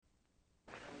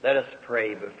Let us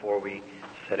pray before we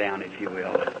sit down, if you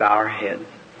will. Let's bow our heads.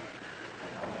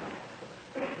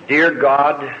 Dear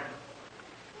God,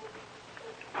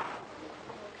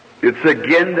 it's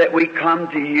again that we come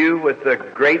to you with a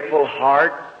grateful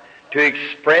heart to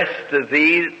express to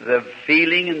Thee the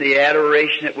feeling and the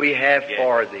adoration that we have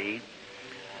for Thee.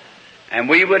 And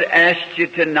we would ask you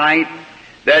tonight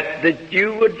that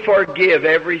you would forgive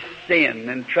every sin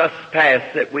and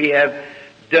trespass that we have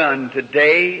done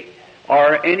today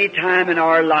or any time in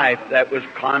our life that was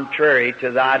contrary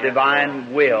to Thy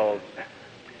divine will.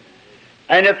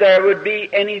 And if there would be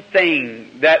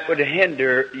anything that would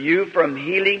hinder you from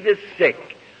healing the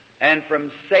sick and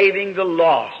from saving the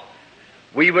lost,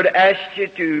 we would ask you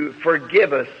to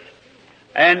forgive us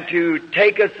and to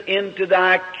take us into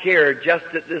Thy care just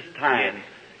at this time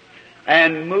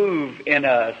and move in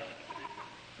us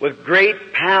with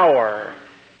great power.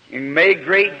 And may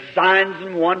great signs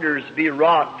and wonders be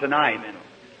wrought tonight.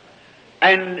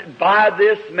 And by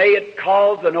this may it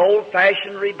cause an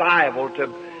old-fashioned revival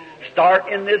to start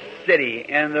in this city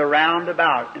and the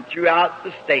roundabout and throughout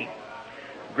the state.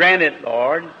 Grant it,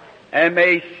 Lord, and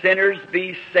may sinners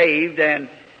be saved and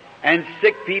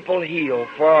sick people healed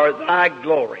for Thy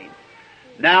glory.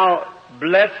 Now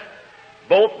bless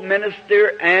both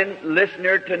minister and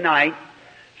listener tonight.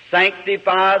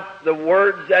 Sanctify the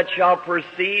words that shall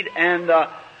proceed and the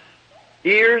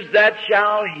ears that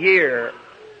shall hear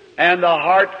and the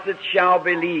hearts that shall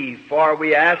believe. For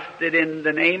we ask it in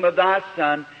the name of Thy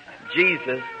Son,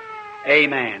 Jesus.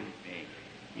 Amen.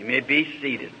 You may be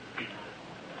seated.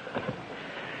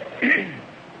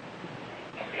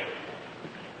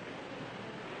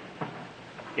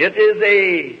 It is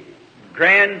a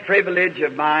grand privilege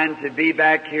of mine to be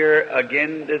back here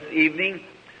again this evening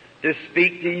to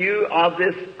speak to you of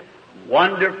this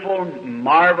wonderful,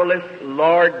 marvelous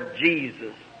Lord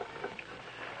Jesus.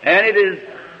 And it is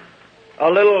a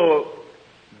little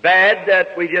bad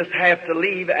that we just have to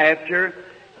leave after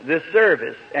the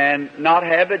service and not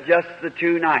have it just the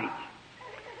 2 nights.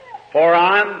 For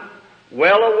I'm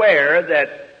well aware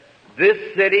that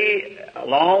this city,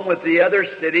 along with the other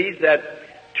cities, that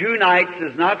 2 nights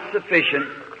is not sufficient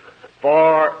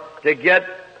to get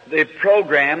the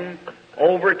program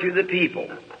over to the people.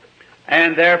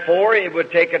 And therefore it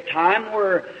would take a time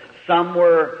where some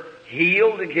were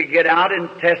healed and could get out and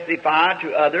testify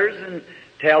to others and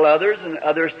tell others and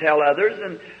others tell others,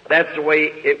 and that's the way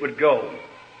it would go.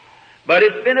 But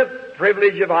it's been a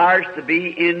privilege of ours to be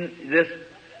in this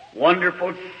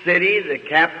wonderful city, the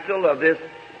capital of this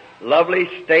lovely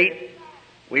state.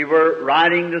 We were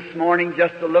riding this morning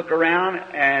just to look around,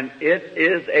 and it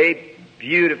is a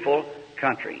beautiful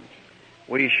country.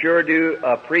 We sure do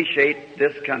appreciate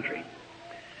this country.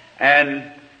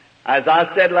 And as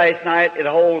I said last night, it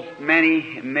holds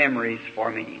many memories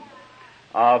for me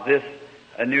of this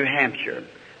New Hampshire.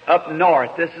 Up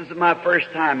north, this is my first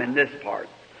time in this part.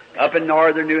 Up in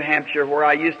northern New Hampshire, where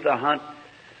I used to hunt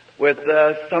with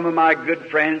some of my good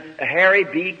friends, Harry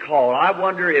B. Call. I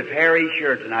wonder if Harry's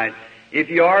here tonight. If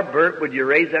you are, Bert, would you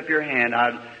raise up your hand?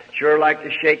 I'd sure like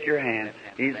to shake your hand.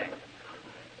 He's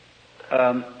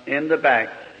in the back.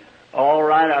 All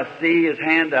right, I see his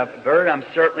hand up. Bert, I'm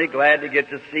certainly glad to get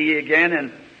to see you again.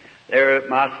 And there,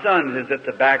 my son is at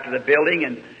the back of the building,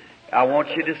 and I want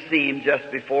you to see him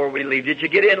just before we leave. Did you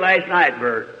get in last night,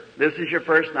 Bert? This is your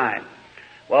first night.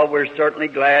 Well, we're certainly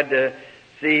glad to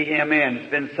see him in.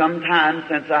 It's been some time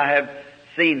since I have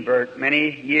seen Bert,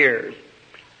 many years.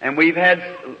 And we've had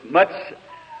much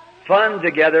fun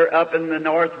together up in the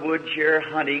North Woods here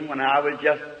hunting when I was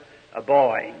just a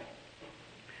boy.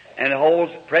 And it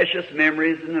holds precious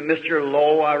memories. And Mr.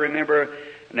 Lowe, I remember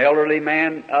an elderly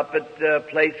man up at a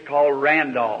place called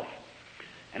Randolph.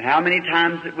 And how many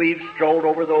times that we've strolled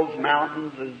over those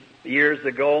mountains years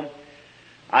ago,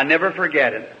 I never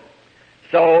forget it.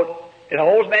 So it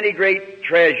holds many great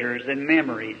treasures and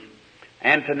memories.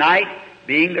 And tonight,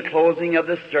 being the closing of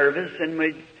the service, and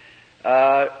we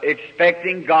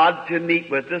expecting God to meet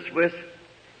with us with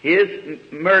His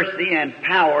mercy and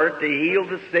power to heal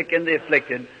the sick and the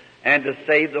afflicted and to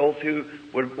save those who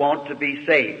would want to be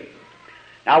saved.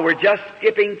 Now we're just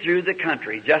skipping through the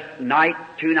country, just 2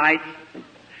 nights.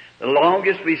 The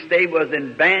longest we stayed was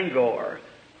in Bangor.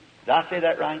 Did I say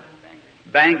that right?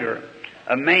 Bangor,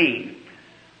 Maine.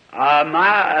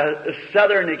 My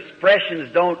southern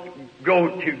expressions don't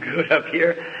go too good up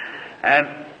here, and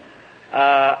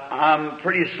I'm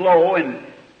pretty slow, and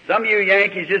some of you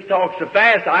Yankees just talk so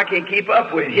fast I can't keep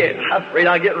up with you. I'm afraid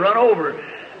I'll get run over.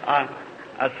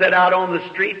 I sat out on the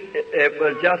street. It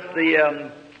was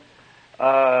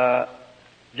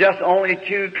just only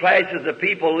 2 classes of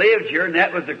people lived here, and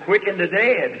that was the quick and the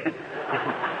dead.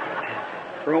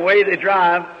 From the way they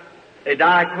drive, they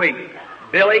die quick.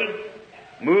 Billy,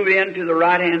 move in to the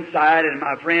right-hand side, and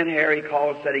my friend Harry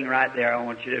calls sitting right there. I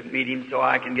want you to meet him so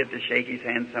I can get to shake his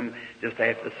hand just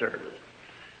after the service.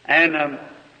 And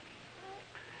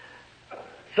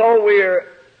so we're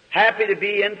happy to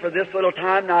be in for this little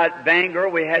time. Now at Bangor,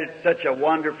 we had such a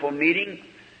wonderful meeting.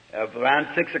 Around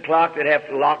 6 o'clock, they'd have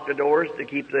to lock the doors to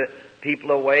keep the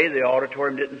people away. The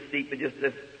auditorium didn't seat but just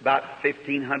about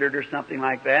 1,500 or something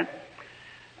like that.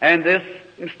 And this,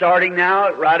 starting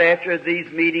now, right after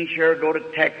these meetings here, go to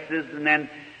Texas and then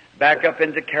back up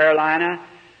into Carolina.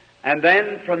 And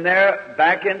then from there,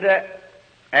 back into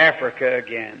Africa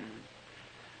again.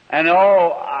 And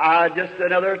just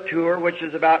another tour, which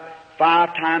is about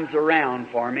 5 times around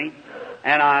for me.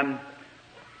 And I'm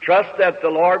trust that the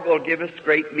Lord will give us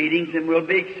great meetings, and we'll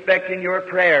be expecting your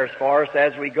prayers for us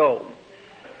as we go.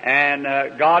 And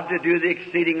God to do the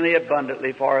exceedingly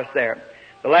abundantly for us there.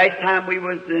 The last time we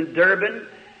was in Durban,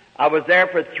 I was there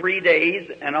for 3 days,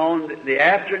 and on the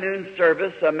afternoon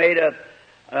service, I made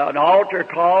an altar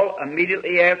call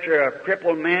immediately after a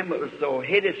crippled man, but was so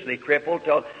hideously crippled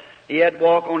till he had to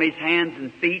walk on his hands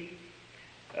and feet,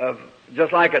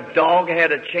 just like a dog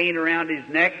had a chain around his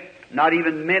neck, not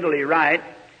even mentally right.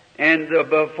 And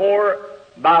before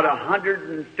about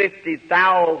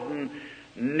 150,000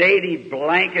 native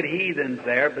blanket heathens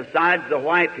there, besides the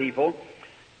white people,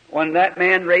 when that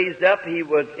man raised up, he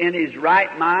was in his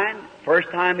right mind, first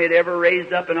time he'd ever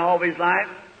raised up in all of his life.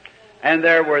 And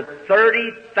there were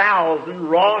 30,000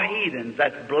 raw heathens,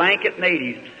 that's blanket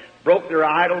natives, broke their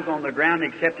idols on the ground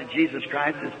and accepted Jesus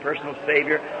Christ as personal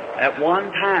Savior at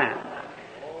one time.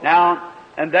 Now,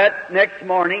 and that next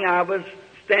morning I was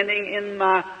standing in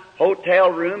my hotel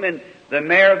room, and the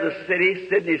mayor of the city,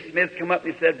 Sidney Smith, come up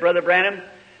and he said, Brother Branham,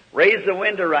 raise the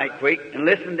window right quick and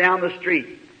listen down the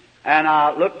street. And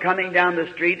I looked coming down the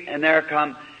street, and there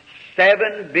come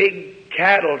 7 big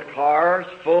cattle cars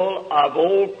full of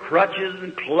old crutches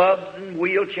and clubs and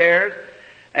wheelchairs,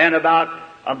 and about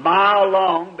a mile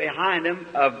long behind them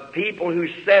of people who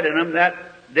sat in them that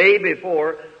day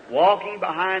before, walking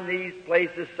behind these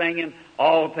places singing,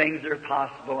 all things are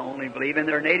possible, only believe, in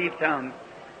their native tongue.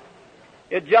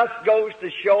 It just goes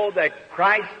to show that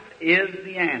Christ is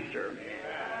the answer.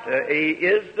 He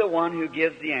is the one who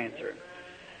gives the answer.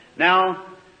 Now,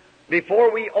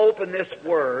 before we open this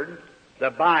Word,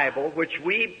 the Bible, which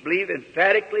we believe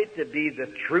emphatically to be the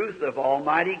truth of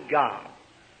Almighty God.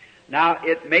 Now,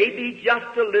 it may be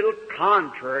just a little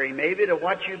contrary, maybe, to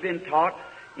what you've been taught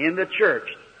in the church.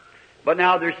 But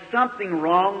now there's something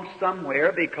wrong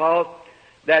somewhere, because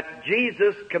that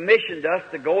Jesus commissioned us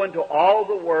to go into all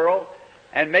the world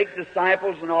and make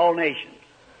disciples in all nations.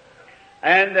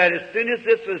 And that as soon as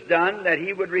this was done, that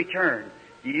He would return.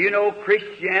 You know,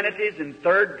 Christianity is in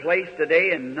 3rd place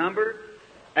today in number,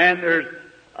 and there's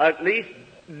at least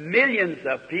millions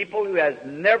of people who has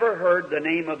never heard the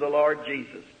name of the Lord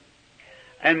Jesus.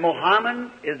 And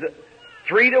Muhammad is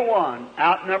 3-1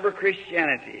 outnumber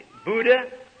Christianity. Buddha,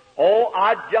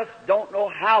 I just don't know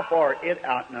how far it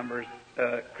outnumbers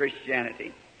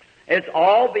Christianity. It's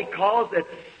all because that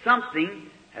something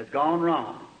has gone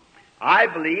wrong. I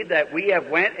believe that we have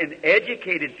went and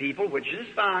educated people, which is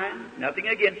fine, nothing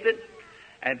against it,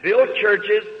 and built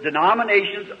churches,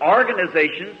 denominations,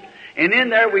 organizations, and in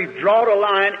there we've drawn a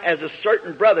line as a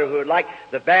certain brotherhood, like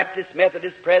the Baptist,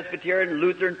 Methodist, Presbyterian,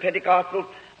 Lutheran, Pentecostal,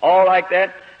 all like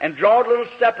that, and drawn little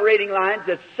separating lines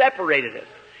that separated us.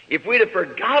 If we'd have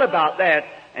forgot about that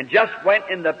and just went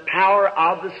in the power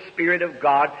of the Spirit of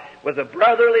God with a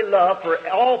brotherly love for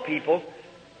all people,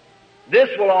 this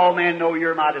will all men know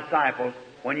you're my disciples,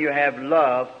 when you have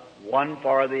love one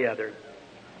for the other.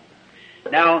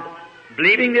 Now,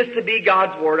 believing this to be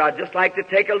God's Word, I'd just like to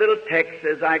take a little text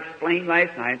as I explained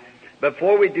last night.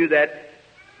 Before we do that,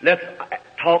 let's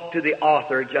talk to the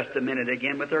author just a minute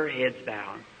again with our heads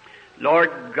bowed.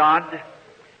 Lord God,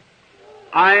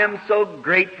 I am so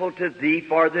grateful to Thee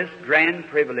for this grand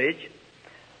privilege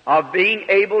of being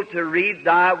able to read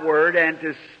Thy Word and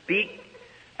to speak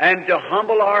and to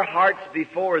humble our hearts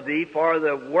before Thee for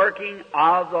the working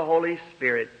of the Holy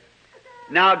Spirit.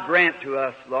 Now grant to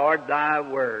us, Lord, Thy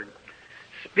Word.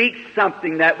 Speak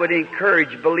something that would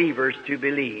encourage believers to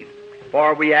believe.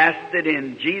 For we ask it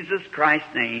in Jesus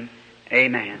Christ's name.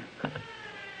 Amen.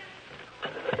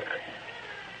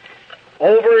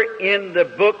 Over in the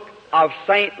book of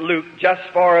St. Luke, just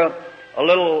for a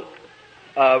little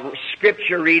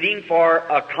scripture reading for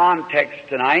a context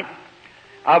tonight,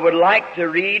 I would like to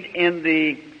read in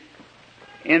the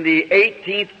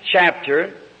 18th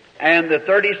chapter and the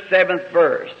 37th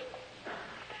verse.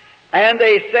 And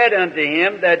they said unto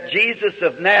him that Jesus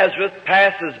of Nazareth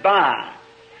passes by.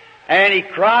 And he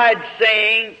cried,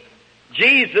 saying,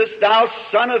 Jesus, thou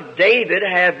son of David,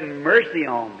 have mercy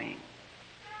on me.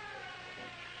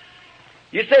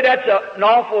 You say that's an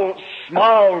awful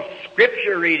small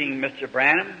scripture reading, Mr.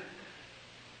 Branham,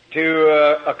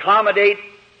 to accommodate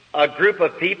a group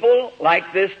of people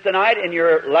like this tonight and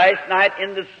your last night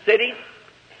in the city.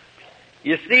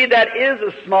 You see, that is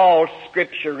a small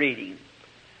scripture reading.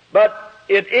 But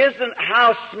it isn't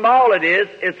how small it is,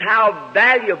 it's how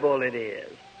valuable it is.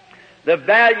 The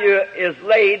value is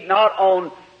laid not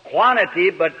on quantity,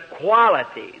 but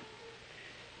quality.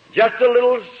 Just a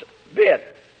little bit.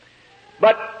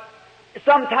 But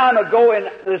some time ago in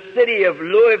the city of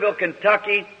Louisville,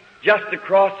 Kentucky, just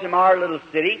across from our little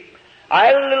city, I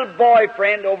had a little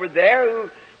boyfriend over there who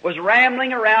was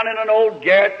rambling around in an old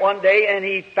garret one day, and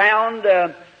he found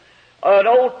an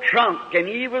old trunk, and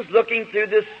he was looking through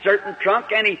this certain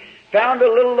trunk, and he found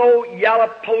a little old yellow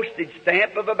postage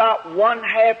stamp of about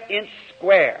 1/2 inch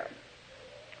square.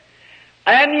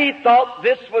 And he thought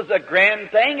this was a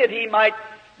grand thing, and he might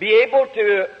be able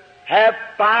to have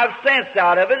 5 cents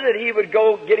out of it, that he would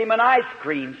go get him an ice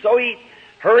cream. So he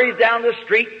hurries down the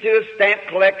street to a stamp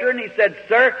collector, and he said,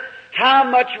 "Sir, how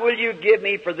much will you give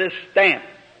me for this stamp?"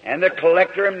 And the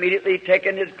collector immediately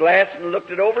taken his glass and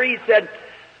looked it over. He said,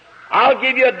 "I'll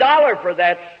give you $1 for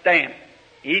that stamp."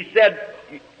 He said,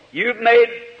 "You've made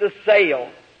the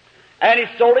sale." And he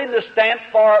sold him the stamp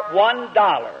for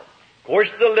 $1. Of course,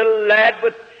 the little lad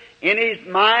in his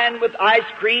mind with ice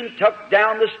cream took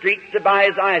down the street to buy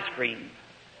his ice cream.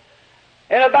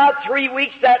 In about 3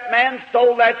 weeks, that man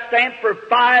sold that stamp for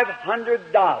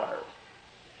 $500.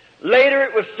 Later,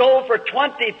 it was sold for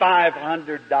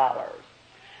 $2,500.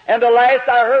 And the last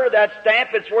I heard of that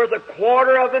stamp, it's worth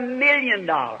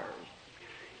 $250,000.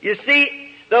 You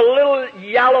see, the little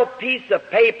yellow piece of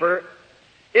paper,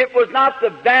 it was not the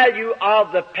value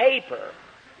of the paper.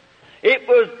 It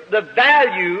was, the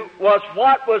value was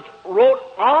what was wrote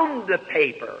on the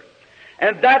paper.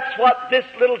 And that's what this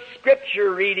little scripture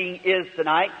reading is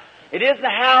tonight. It isn't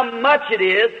how much it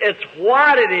is, it's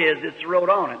what it is that's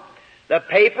wrote on it. The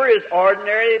paper is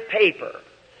ordinary paper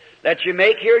that you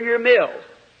make here in your mills.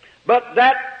 But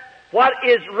that, what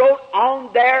is wrote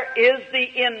on there is the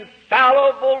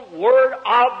infallible Word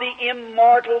of the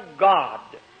immortal God.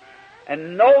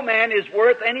 And no man is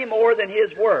worth any more than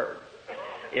His Word.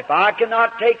 If I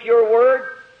cannot take your Word,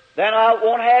 then I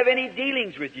won't have any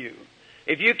dealings with you.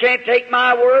 If you can't take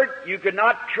my Word, you could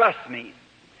not trust me.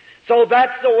 So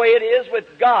that's the way it is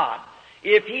with God.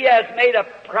 If He has made a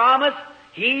promise,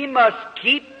 He must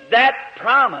keep that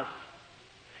promise.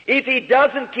 If He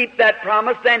doesn't keep that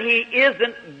promise, then He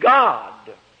isn't God.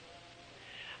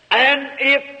 And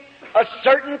if a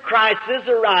certain crisis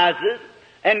arises,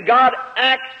 and God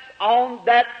acts on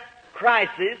that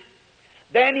crisis,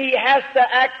 then He has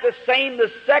to act the same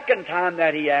the second time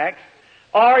that He acts,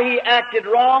 or He acted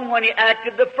wrong when He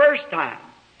acted the first time.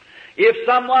 If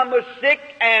someone was sick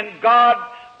and God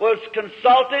was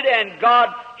consulted and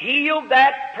God healed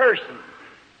that person,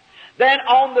 then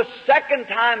on the second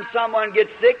time someone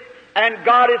gets sick and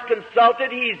God is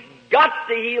consulted, He's got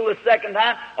to heal the second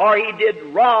time, or He did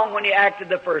wrong when He acted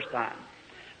the first time.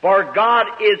 For God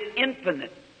is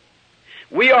infinite.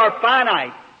 We are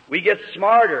finite. We get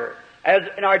smarter. As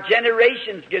in our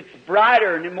generations gets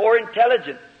brighter and more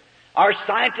intelligent. Our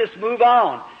scientists move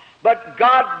on. But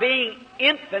God being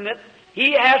infinite,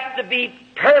 He has to be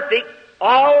perfect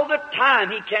all the time.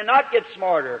 He cannot get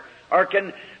smarter or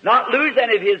can not lose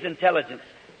any of His intelligence.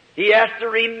 He has to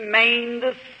remain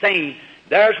the same.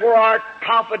 There's where our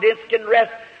confidence can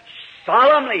rest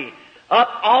solemnly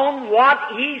upon what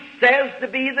He says to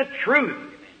be the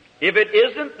truth. If it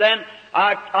isn't, then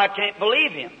I can't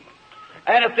believe Him.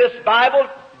 And if this Bible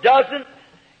doesn't,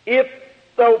 if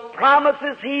the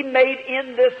promises He made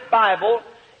in this Bible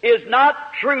is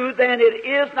not true, then it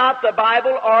is not the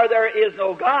Bible, or there is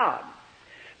no God.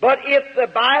 But if the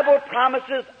Bible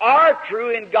promises are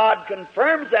true and God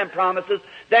confirms them promises,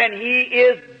 then He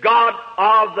is God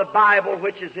of the Bible,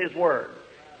 which is His Word.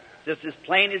 Just as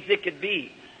plain as it could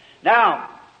be. Now,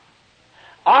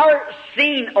 our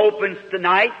scene opens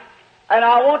tonight, and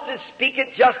I want to speak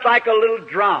it just like a little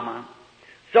drama,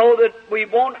 so that we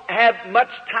won't have much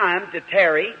time to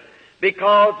tarry,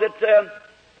 because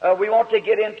we want to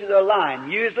get into the line.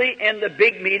 Usually in the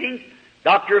big meetings,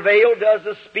 Dr. Vail does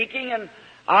the speaking, and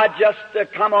I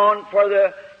just come on for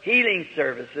the healing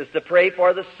services to pray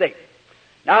for the sick.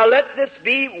 Now let this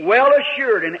be well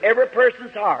assured in every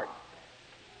person's heart.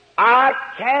 I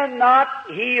cannot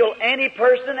heal any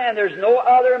person, and there's no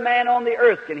other man on the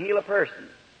earth can heal a person.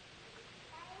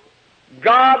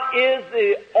 God is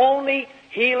the only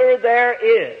healer there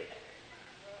is.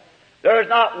 There's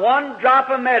not one drop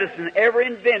of medicine ever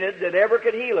invented that ever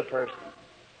could heal a person.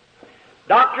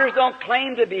 Doctors don't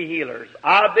claim to be healers.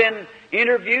 I've been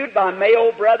interviewed by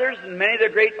Mayo Brothers and many of the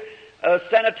great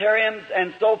sanitariums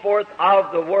and so forth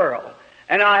of the world.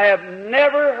 And I have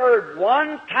never heard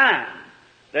one time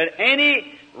that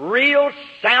any real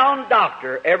sound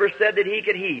doctor ever said that he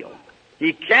could heal.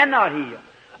 He cannot heal.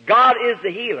 God is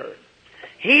the healer.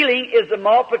 Healing is the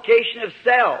multiplication of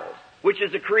cells, which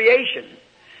is a creation.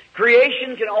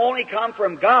 Creation can only come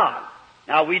from God.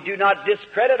 Now, we do not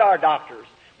discredit our doctors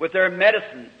with their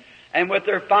medicine and with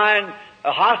their fine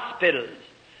hospitals.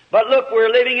 But look, we're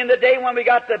living in the day when we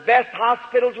got the best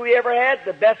hospitals we ever had,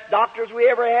 the best doctors we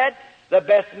ever had, the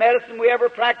best medicine we ever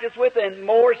practiced with, and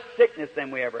more sickness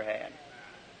than we ever had.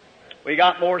 We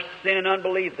got more sin and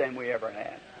unbelief than we ever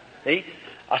had. See?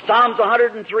 Psalms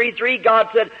 103:3, God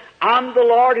said, I'm the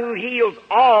Lord who heals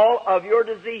all of your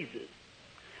diseases.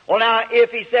 Well, now,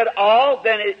 if He said all,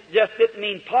 then it just didn't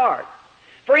mean part.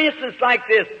 For instance, like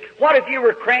this, what if you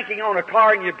were cranking on a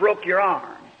car and you broke your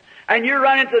arm? And you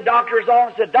run into the doctor's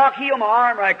office and said, Doc, heal my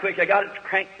arm right quick. I got to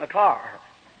crank my car.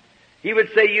 He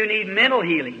would say, you need mental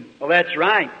healing. Well, that's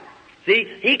right. See,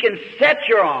 He can set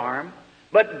your arm,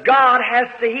 but God has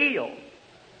to heal.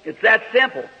 It's that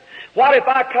simple. What if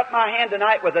I cut my hand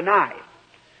tonight with a knife?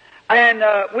 And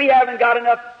we haven't got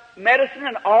enough medicine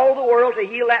in all the world to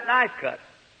heal that knife cut.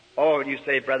 Oh, you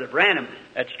say, Brother Branham,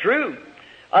 that's true.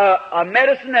 A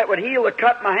medicine that would heal a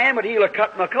cut in my hand would heal a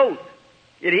cut in my coat.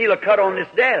 It'd heal a cut on this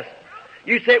desk.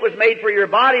 You say it was made for your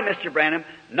body, Mr. Branham,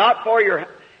 not for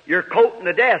your coat and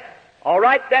the desk. All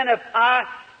right, then, if I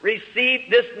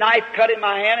received this knife cut in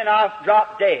my hand and I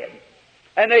drop dead,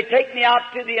 and they take me out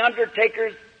to the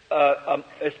undertaker's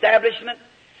establishment,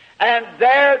 and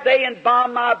there they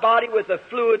embalm my body with a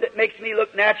fluid that makes me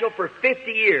look natural for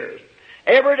 50 years.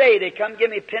 Every day they come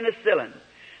give me penicillin.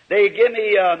 They give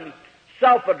me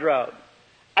sulfa-drug.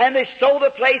 And they sew the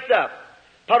place up.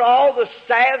 Put all the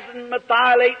salves and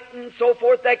methylate and so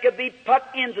forth that could be put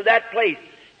into that place.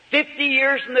 50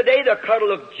 years from the day, the cut will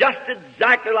look just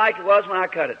exactly like it was when I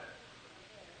cut it.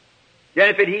 Then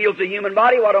if it heals the human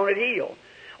body, why don't it heal?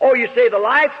 Oh, you say the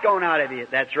life's gone out of you.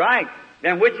 That's right.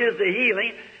 Then which is the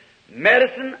healing?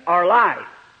 Medicine or life?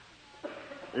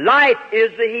 Life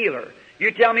is the healer.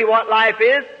 You tell me what life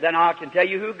is, then I can tell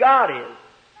you who God is.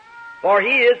 For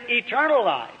He is eternal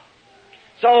life.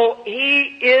 So He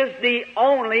is the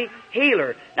only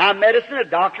healer. Now medicine, a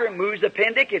doctor moves the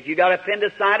appendix. If you got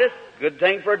appendicitis, good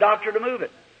thing for a doctor to move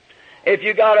it. If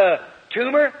you got a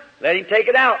tumor, let him take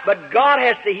it out. But God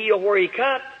has to heal where He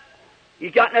cut.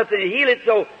 He's got nothing to heal it,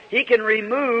 so He can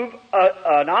remove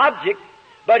an object,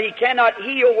 but He cannot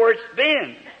heal where it's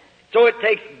been. So it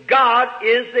takes God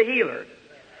is the healer.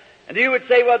 And you would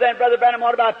say, well then, Brother Branham,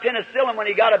 what about penicillin when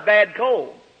he got a bad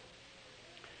cold?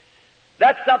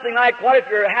 That's something like, what if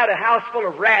you had a house full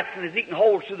of rats and is eating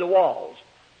holes through the walls?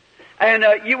 And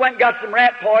you went and got some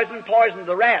rat poison, poisoned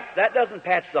the rats. That doesn't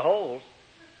patch the holes.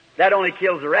 That only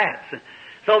kills the rats.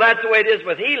 So that's the way it is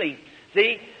with healing.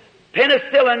 See,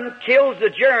 penicillin kills the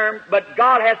germ, but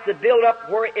God has to build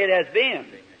up where it has been.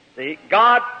 See,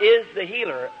 God is the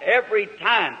healer every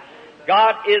time.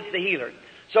 God is the healer.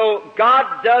 So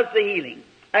God does the healing.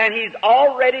 And He's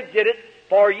already did it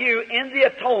for you in the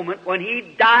atonement when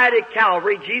He died at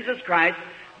Calvary, Jesus Christ.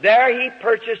 There He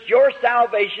purchased your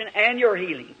salvation and your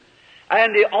healing.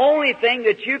 And the only thing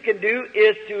that you can do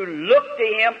is to look to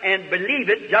Him and believe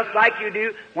it just like you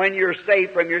do when you're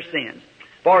saved from your sins.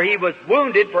 For He was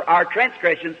wounded for our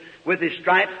transgressions. With His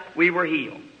stripes we were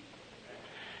healed.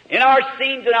 In our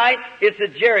scene tonight, it's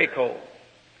at Jericho,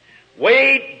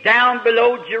 way down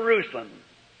below Jerusalem.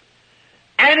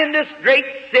 And in this great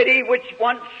city, which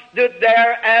once stood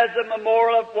there as a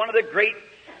memorial of one of the great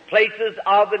places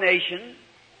of the nation,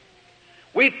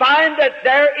 we find that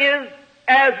there is,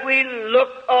 as we look,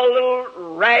 a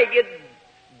little ragged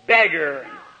beggar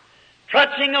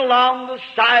trudging along the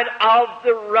side of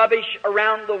the rubbish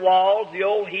around the walls, the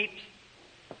old heaps.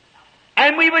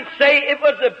 And we would say it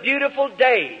was a beautiful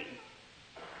day.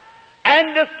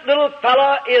 And this little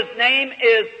fella, his name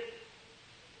is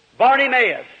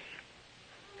Bartimaeus.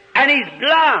 And he's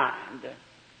blind.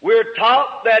 We're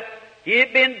taught that he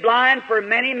had been blind for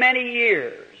many, many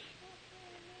years.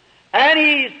 And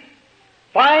he's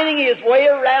finding his way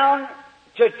around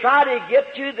to try to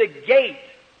get to the gate.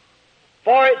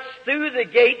 For it's through the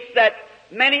gates that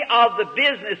many of the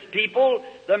business people,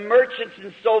 the merchants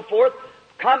and so forth,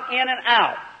 come in and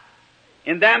out.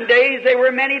 In them days there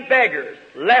were many beggars,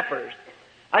 lepers.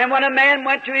 And when a man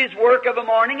went to his work of a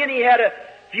morning and he had a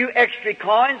few extra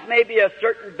coins, maybe a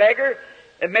certain beggar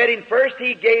that met him first,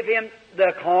 he gave him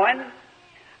the coin.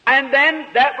 And then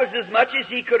that was as much as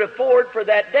he could afford for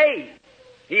that day.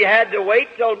 He had to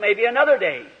wait till maybe another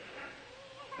day.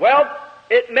 Well,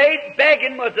 it made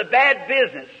begging was a bad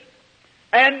business.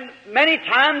 And many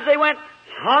times they went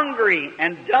hungry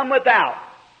and dumb without.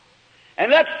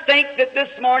 And let's think that this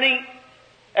morning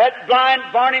at blind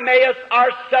Bartimaeus, our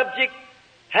subject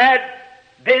had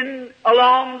been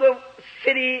along the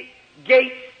city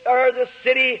gates or the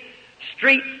city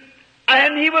streets,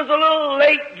 and he was a little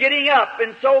late getting up,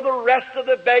 and so the rest of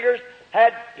the beggars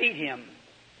had beat him.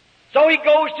 So he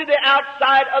goes to the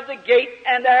outside of the gate,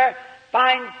 and there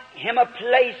finds him a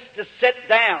place to sit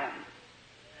down.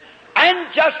 And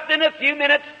just in a few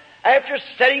minutes, after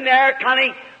sitting there, kind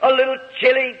of a little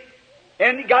chilly,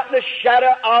 and he got in the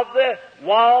shadow of the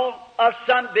wall of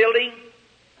some building,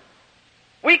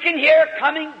 we can hear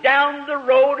coming down the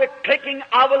road a clicking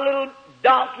of a little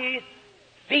donkey's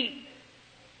feet.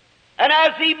 And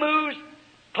as he moves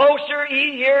closer,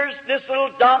 he hears this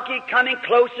little donkey coming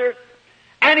closer,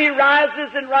 and he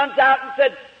rises and runs out and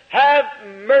said, "Have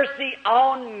mercy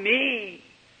on me.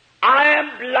 I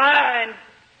am blind,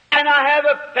 and I have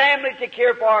a family to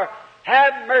care for.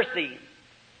 Have mercy."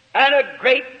 And a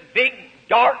great big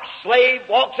dark slave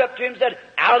walks up to him and said,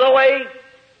 "Out of the way."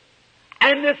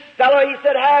 And this fellow, he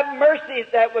said, "Have mercy,"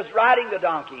 that was riding the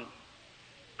donkey.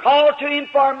 Called to him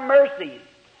for mercy.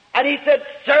 And he said,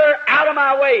 "Sir, out of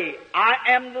my way. I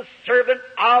am the servant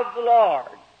of the Lord.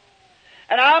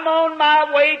 And I'm on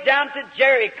my way down to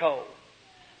Jericho.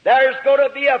 There's going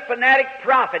to be a fanatic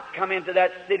prophet come into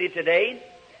that city today.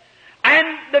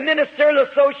 And the Ministerial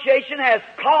Association has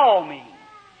called me.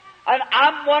 And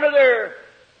I'm one of their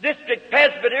district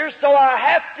presbyters, so I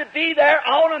have to be there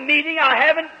on a meeting. I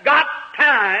haven't got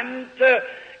time to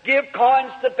give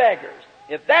coins to beggars."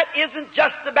 If that isn't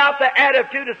just about the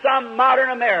attitude of some modern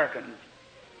Americans.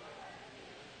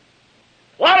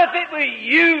 What if it were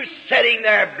you sitting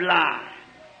there blind?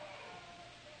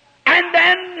 And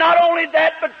then not only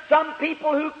that, but some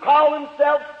people who call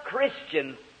themselves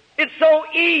Christians. It's so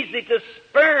easy to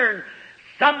spurn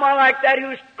someone like that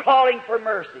who's calling for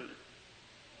mercy.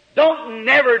 Don't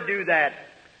never do that.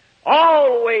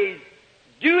 Always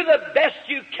do the best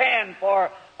you can for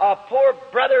a poor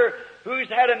brother who's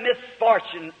had a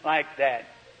misfortune like that.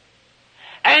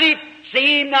 And he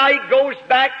sees him now, he goes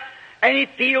back and he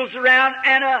feels around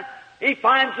and he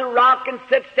finds a rock and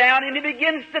sits down and he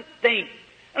begins to think.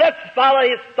 Let's follow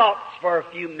his thoughts for a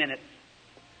few minutes.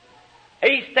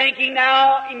 He's thinking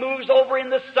now, he moves over in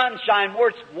the sunshine where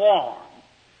it's warm.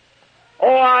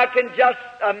 Oh, I can just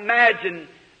imagine.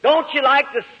 Don't you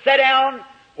like to sit down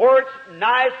where it's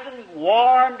nice and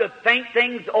warm to think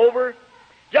things over?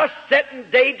 Just sit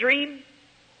and daydream.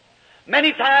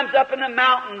 Many times up in the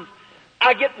mountains,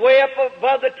 I get way up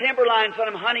above the timberlines when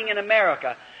I'm hunting in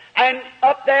America. And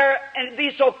up there, and it'd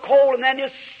be so cold, and then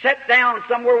just sit down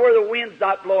somewhere where the wind's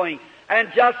not blowing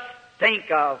and just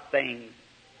think of things.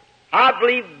 I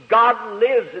believe God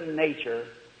lives in nature.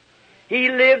 He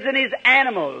lives in His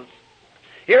animals.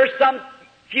 Here's some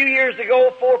few years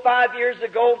ago, 4 or 5 years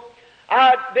ago,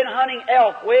 I'd been hunting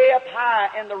elk way up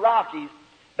high in the Rockies,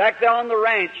 back there on the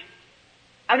ranch.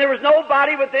 And there was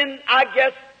nobody within, I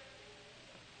guess,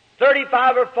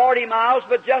 35 or 40 miles,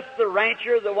 but just the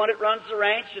rancher, the one that runs the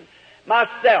ranch, and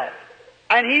myself.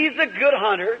 And he's a good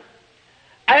hunter.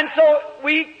 And so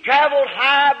we traveled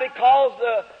high because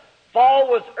the fall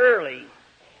was early,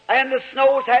 and the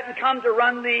snows hadn't come to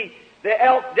run the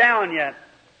elk down yet.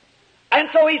 And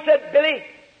so he said, "Billy,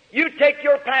 you take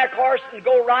your pack horse and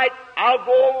go right. I'll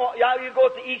go, you go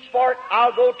to the east fork,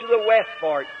 I'll go to the west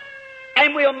fork.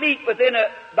 And we'll meet within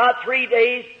about 3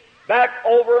 days back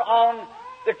over on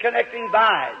the connecting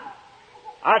divide."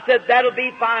 I said, "That'll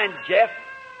be fine, Jeff."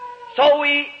 So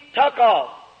we took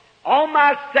off. On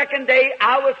my second day,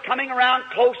 I was coming around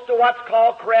close to what's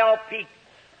called Corral Peak,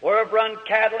 where I've run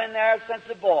cattle in there since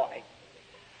a boy.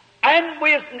 And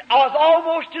I was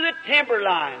almost to the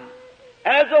timberline.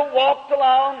 And as I walked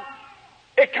along,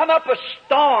 it come up a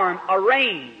storm, a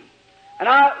rain. And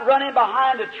I run in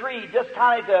behind a tree just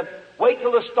kind of to wait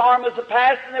till the storm was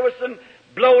past, and there was some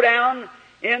blowdown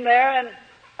in there. And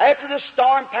after the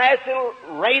storm passed, it'll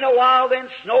rain a while, then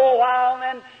snow a while, and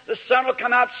then the sun will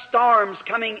come out. Storms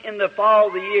coming in the fall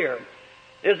of the year.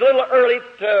 It's a little early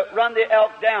to run the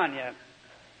elk down yet.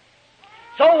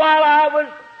 So while I was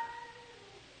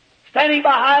standing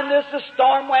behind this, the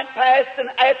storm went past, and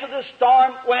after the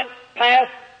storm went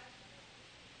past,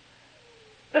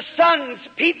 the sun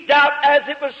peeped out as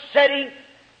it was setting,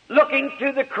 looking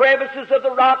through the crevices of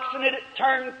the rocks, and it had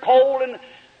turned cold, and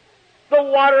the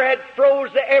water had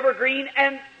froze the evergreen,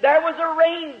 and there was a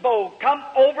rainbow come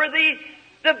over the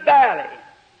valley.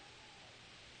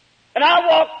 And I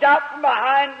walked out from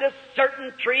behind this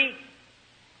certain tree,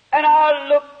 and I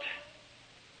looked,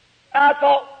 and I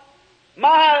thought,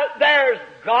 there's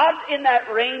God in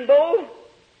that rainbow,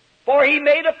 for He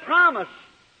made a promise.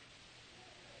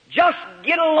 Just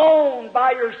get alone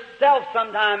by yourself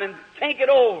sometime and think it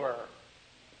over.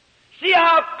 See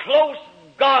how close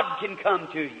God can come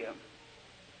to you.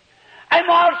 And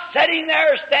while standing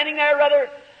there rather,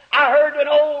 I heard an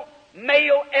old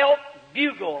male elk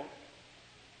bugle.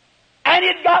 And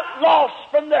it got lost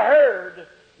from the herd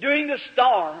during the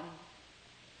storm.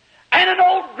 And an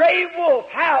old gray wolf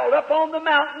howled up on the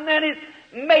mountain, and his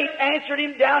mate answered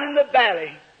him down in the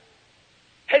valley.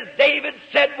 As David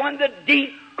said, when the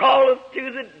deep calleth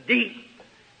to the deep.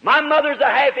 My mother's a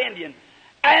half Indian,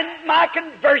 and my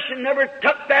conversion never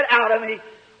took that out of me.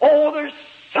 Oh, there's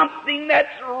something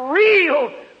that's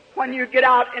real when you get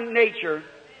out in nature.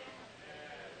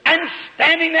 And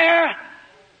standing there,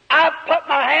 I put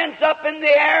my hands up in the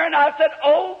air and I said,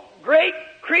 oh, great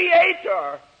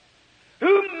Creator,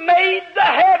 who made the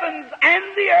heavens and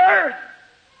the earth,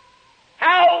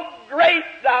 how great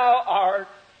Thou art.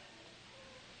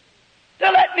 To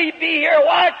let me be here,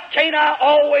 why can't I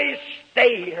always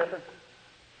stay here?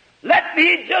 Let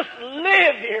me just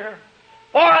live here.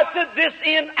 For to this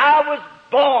end I was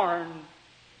born.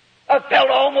 I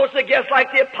felt almost, I guess,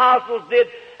 like the apostles did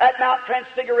at Mount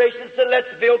Transfiguration, said,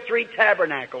 let's build 3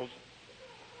 tabernacles.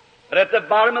 But at the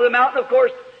bottom of the mountain, of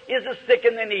course, is the sick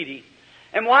and the needy.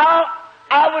 And while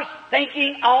I was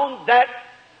thinking on that,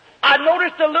 I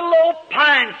noticed a little old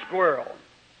pine squirrel.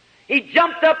 He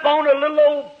jumped up on a little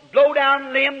old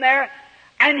blow-down limb there,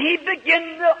 and he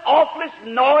began the awfulest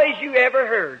noise you ever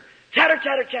heard. Chatter,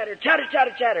 chatter, chatter, chatter,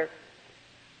 chatter, chatter.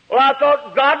 Well, I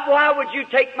thought, God, why would you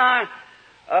take my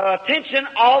attention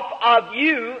off of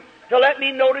you to let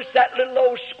me notice that little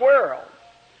old squirrel?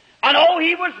 And oh,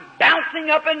 he was bouncing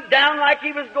up and down like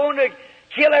he was going to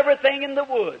kill everything in the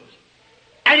woods.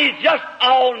 And he's just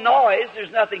all noise.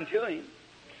 There's nothing to him.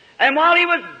 And while he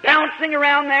was bouncing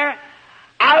around there,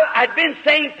 I'd been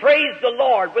saying, praise the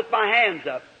Lord, with my hands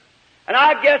up. And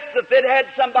I guess if they'd had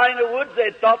somebody in the woods,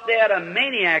 they'd thought they had a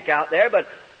maniac out there, but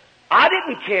I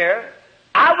didn't care.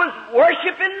 I was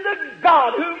worshiping the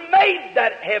God who made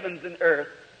that heavens and earth.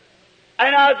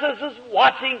 And I was just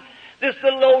watching this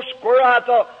little old squirrel. I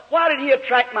thought, why did he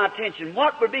attract my attention?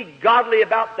 What would be godly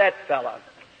about that fellow?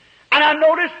 And I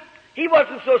noticed he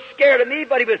wasn't so scared of me,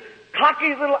 but he was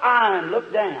cocking his little eye and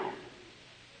looked down.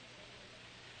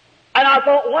 And I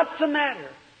thought, what's the matter?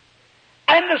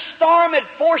 And the storm had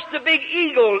forced the big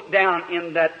eagle down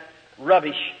in that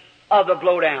rubbish of the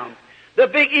blowdown. The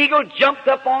big eagle jumped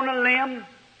up on a limb.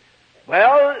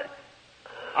 Well,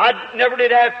 I never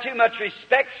did have too much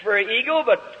respect for an eagle,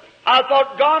 but I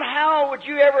thought, God, how would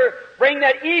you ever bring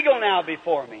that eagle now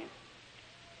before me?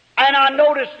 And I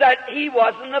noticed that he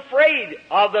wasn't afraid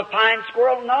of the pine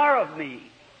squirrel nor of me.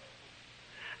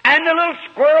 And the little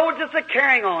squirrel was just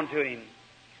carrying on to him.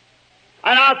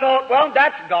 And I thought, well,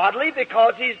 that's godly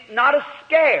because he's not as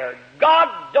scared. God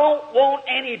don't want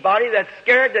anybody that's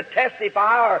scared to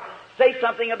testify or say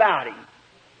something about him.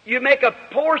 You make a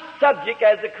poor subject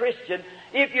as a Christian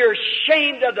if you're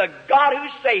ashamed of the God who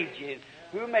saved you,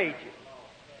 who made you.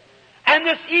 And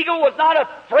this eagle was not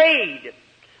afraid.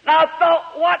 Now I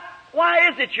thought, why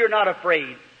is it you're not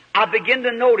afraid? I begin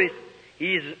to notice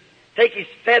he's take his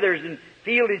feathers and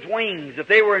feel his wings if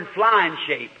they were in flying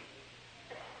shape.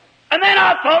 And then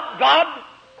I thought, God,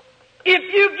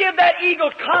 if you give that eagle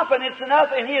confidence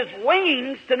enough in his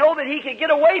wings to know that he can get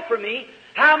away from me,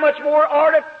 how much more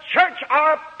ought a church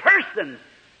or a person,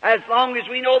 as long as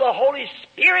we know the Holy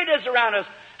Spirit is around us,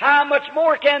 how much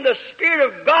more can the Spirit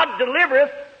of God deliver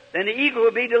us than the eagle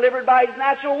will be delivered by his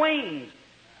natural wings?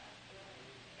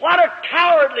 What a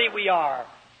cowardly we are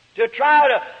to try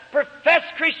to profess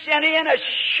Christianity and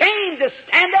ashamed to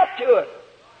stand up to it.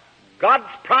 God's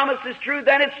promise is true,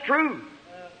 then it's true.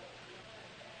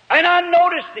 And I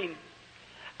noticed him.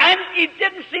 And it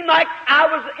didn't seem like I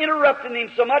was interrupting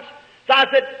him so much. So I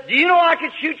said, do you know I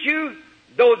could shoot you?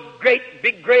 Those great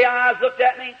big gray eyes looked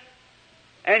at me.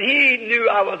 And he knew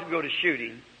I wasn't going to shoot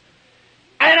him.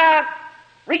 And I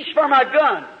reached for my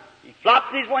gun. He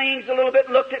flopped his wings a little bit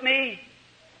and looked at me.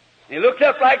 He looked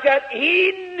up like that.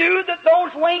 He knew that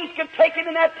those wings could take it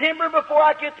in that timber before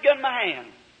I get the gun in my hand.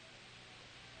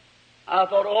 I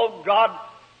thought, oh God,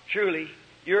 truly,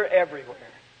 you're everywhere.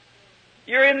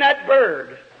 You're in that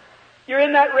bird. You're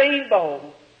in that rainbow.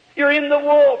 You're in the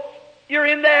wolf. You're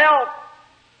in the elk.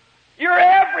 You're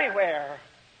everywhere.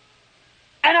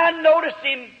 And I noticed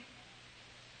him.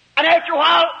 And after a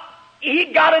while,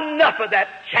 he got enough of that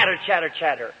chatter, chatter,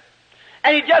 chatter.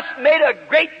 And he just made a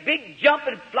great big jump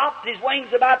and flopped his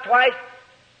wings about twice.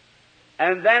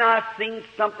 And then I seen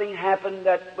something happen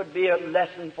that would be a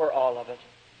lesson for all of us.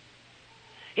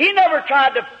 He never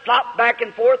tried to flop back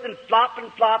and forth and flop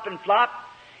and flop and flop.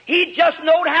 He just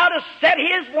knowed how to set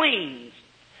his wings.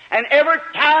 And every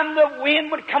time the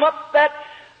wind would come up that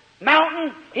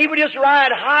mountain, he would just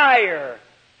ride higher,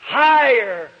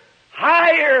 higher,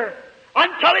 higher,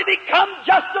 until he become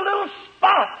just a little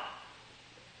spot.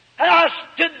 And I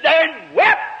stood there and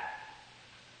wept.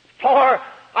 For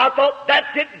I thought,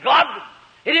 that's it, God.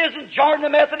 It isn't join the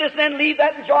Methodist and then leave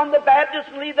that and join the Baptist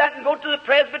and leave that and go to the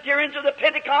Presbyterians or the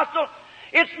Pentecostal.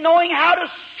 It's knowing how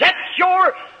to set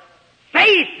your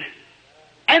faith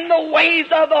in the ways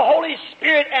of the Holy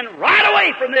Spirit and right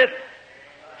away from this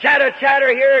chatter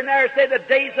here and there, say the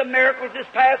days of miracles is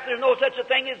past, there's no such a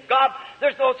thing as God,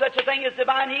 there's no such a thing as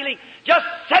divine healing. Just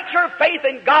set your faith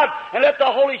in God and let the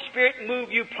Holy Spirit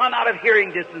move you plumb out of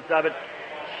hearing distance of it.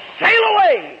 Sail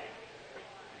away!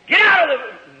 Get out of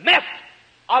the mess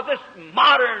of this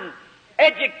modern,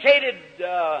 educated,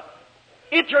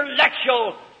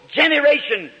 intellectual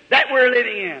generation that we're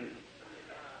living in.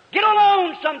 Get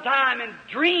alone sometime and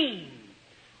dream.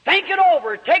 Think it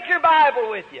over. Take your Bible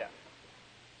with you.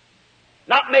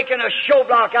 Not making a show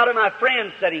block out of my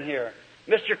friend sitting here,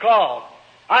 Mr. Call.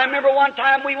 I remember one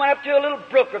time we went up to a little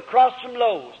brook across from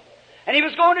Lowe's, and he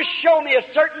was going to show me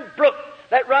a certain brook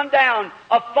that run down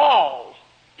a falls.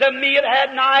 To me it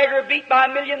had Niagara beat by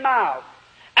 1,000,000 miles.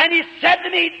 And he said to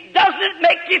me, doesn't it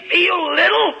make you feel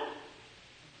little?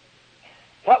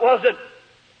 What was it?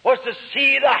 Was to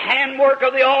see the handwork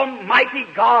of the Almighty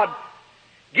God.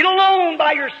 Get alone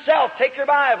by yourself. Take your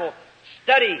Bible.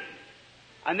 Study.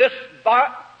 And this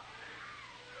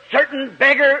certain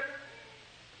beggar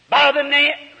by the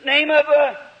name of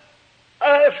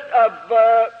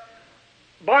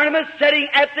Barnabas sitting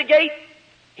at the gate,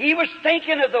 he was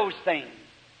thinking of those things.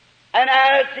 And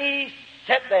as he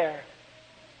sat there,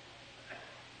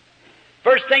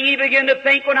 first thing he began to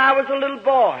think when I was a little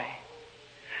boy,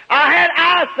 I had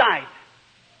eyesight.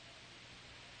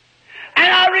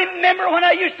 And I remember when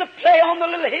I used to play on the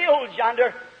little hills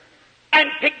yonder and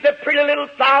pick the pretty little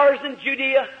flowers in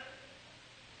Judea.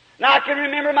 Now I can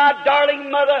remember my darling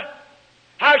mother,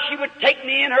 how she would take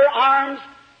me in her arms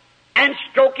and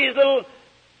stroke his little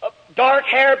dark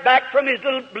hair back from his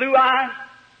little blue eyes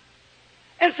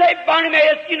and say,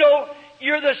 Barnabas, you know,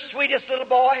 you're the sweetest little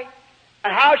boy.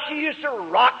 And how she used to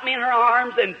rock me in her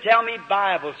arms and tell me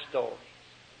Bible stories.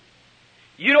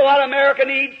 You know what America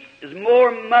needs? Is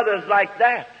more mothers like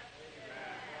that.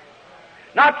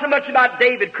 Not so much about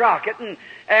David Crockett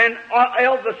and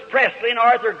Elvis Presley and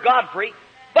Arthur Godfrey,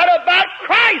 but about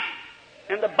Christ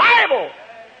and the Bible.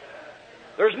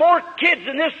 There's more kids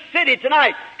in this city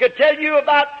tonight could tell you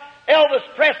about Elvis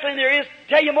Presley than there is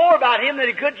tell you more about him than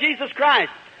he could Jesus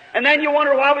Christ. And then you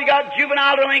wonder why we got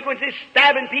juvenile delinquencies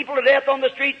stabbing people to death on the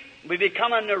street. We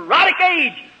become a neurotic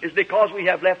age is because we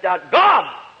have left out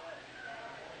God.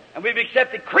 And we've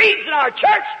accepted creeds in our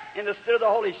church instead of the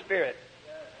Holy Spirit.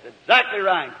 That's exactly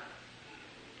right.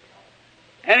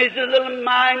 And his little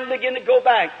mind began to go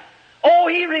back. Oh,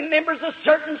 he remembers a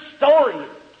certain story.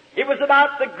 It was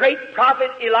about the great prophet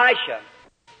Elisha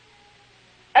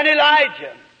and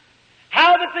Elijah.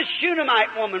 How that the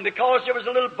Shunammite woman, because there was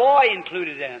a little boy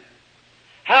included in it,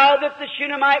 how that the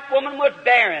Shunammite woman was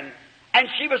barren, and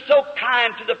she was so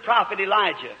kind to the prophet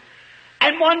Elijah.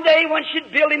 And one day when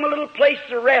she'd built him a little place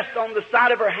to rest on the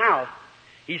side of her house,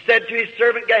 he said to his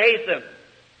servant Gehazi,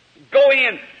 go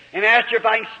in and ask her if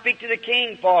I can speak to the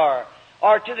king for her,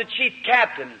 or to the chief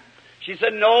captain. She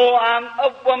said, no, I'm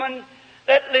a woman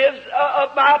that lives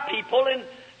of my people, and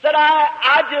said,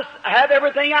 I just have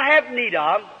everything I have need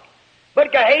of.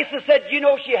 But Gehazi said, you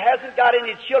know, she hasn't got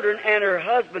any children and her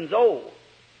husband's old.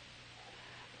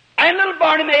 And little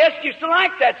Barnabas used to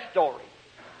like that story.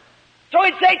 So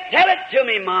he'd say, tell it to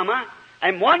me, Mama.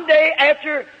 And one day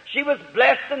after she was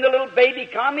blessed and the little baby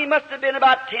come, he must have been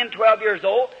about 10, 12 years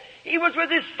old. He was with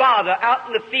his father out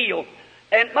in the field,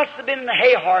 and it must have been in the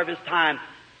hay harvest time.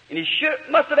 And he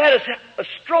must have had a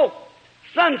stroke,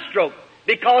 sunstroke,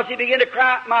 because he began to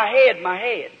cry, my head, my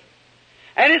head.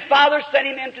 And his father sent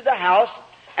him into the house,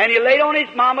 and he laid on his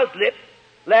mama's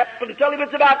lap until he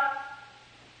was about,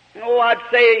 I'd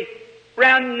say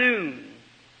around noon.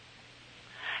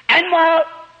 And while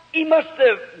he must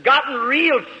have gotten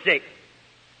real sick,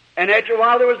 and after a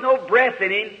while there was no breath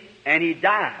in him, and he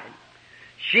died.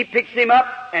 She picks him up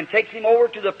and takes him over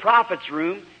to the prophet's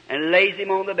room and lays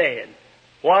him on the bed.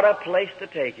 What a place to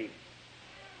take him.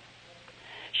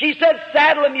 She said,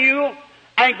 saddle a mule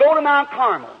and go to Mount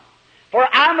Carmel, for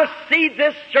I must see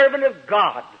this servant of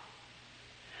God.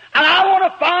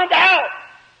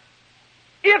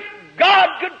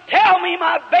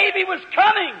 was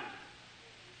coming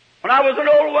when I was an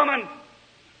old woman.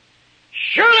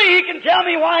 Surely He can tell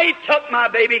me why He took my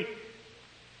baby.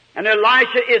 And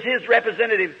Elisha is His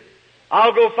representative.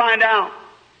 I'll go find out.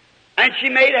 And she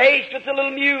made haste with the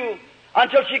little mule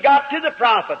until she got to the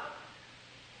prophet.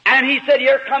 And he said,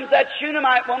 here comes that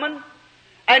Shunammite woman,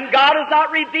 and God has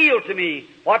not revealed to me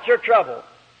what's her trouble.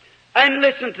 And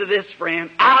listen to this, friend.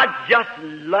 I just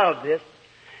love this.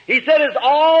 He said, is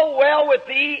all well with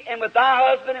thee and with thy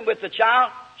husband and with the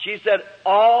child? She said,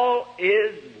 all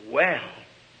is well.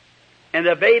 And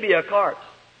the baby a corpse.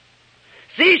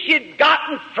 See, she'd got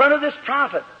in front of this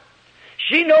prophet.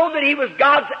 She knew that he was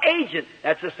God's agent.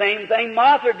 That's the same thing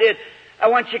Martha did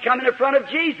when she come in front of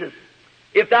Jesus.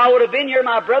 If thou would have been here,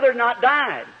 my brother had not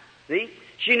died. See?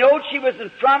 She knew she was in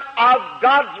front of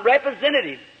God's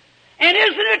representative. And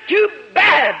isn't it too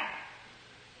bad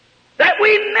that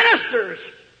we ministers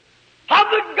of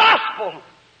the gospel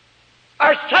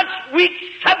are such weak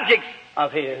subjects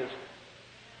of His?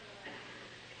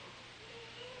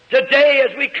 Today,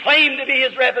 as we claim to be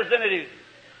His representatives,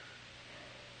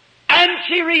 and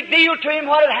she revealed to him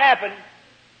what had happened,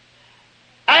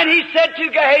 and he said to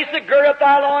Gehazi, gird up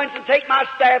thy loins and take my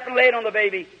staff and lay it on the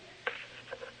baby.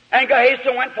 And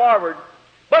Gehazi went forward.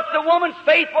 But the woman's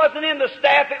faith wasn't in the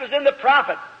staff, it was in the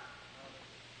prophet.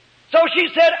 So she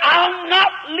said, I'll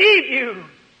not leave you.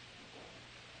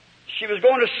 She was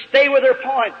going to stay with her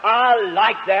point. I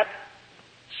like that.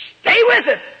 Stay with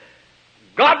it.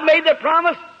 God made the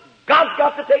promise. God's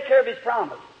got to take care of His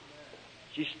promise.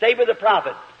 She stayed with the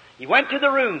prophet. He went to the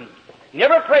room. He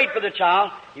never prayed for the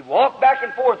child. He walked back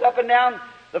and forth, up and down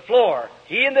the floor.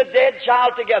 He and the dead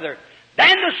child together.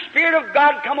 Then the Spirit of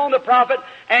God come on the prophet,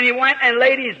 and he went and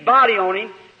laid his body on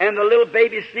him, and the little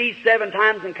baby sneezed 7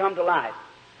 times and come to life.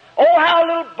 Oh, how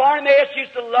little Bartimaeus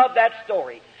used to love that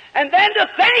story. And then to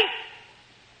think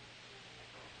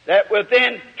that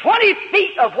within 20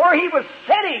 feet of where he was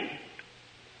sitting,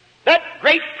 that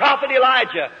great prophet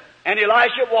Elijah and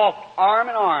Elisha walked arm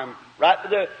in arm right to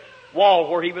the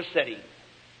wall where he was sitting,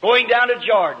 going down to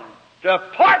Jordan, to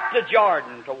part the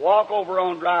Jordan, to walk over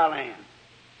on dry land.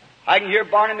 I can hear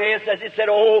Bartimaeus as he said,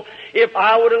 oh, if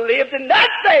I would have lived in that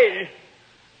day,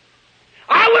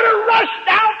 I would have rushed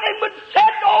out and would have said,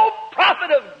 oh,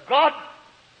 prophet of God,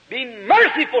 be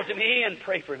merciful to me and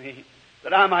pray for me,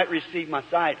 that I might receive my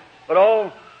sight. But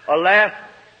oh, alas,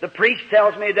 the priest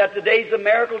tells me that the days of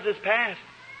miracles is past.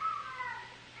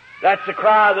 That's the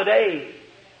cry of the day.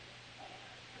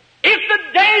 If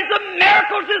the days of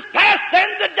miracles is past, then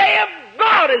the day of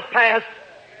God is past.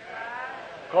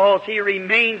 Because He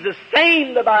remains the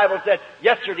same, the Bible said,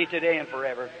 yesterday, today, and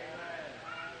forever.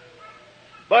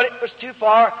 But it was too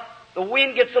far. The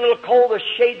wind gets a little cold, the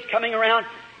shade's coming around.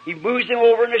 He moves him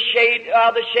over in the shade,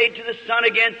 to the sun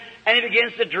again, and he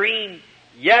begins to dream.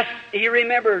 Yes, he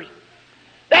remembers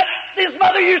that his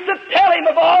mother used to tell him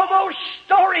of all those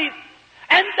stories.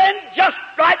 And then just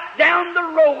right down the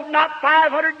road, not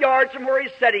 500 yards from where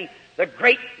he's sitting, the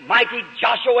great mighty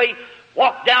Joshua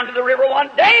walked down to the river one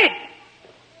day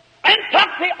and took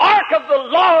the ark of the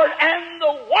Lord, and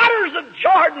the waters of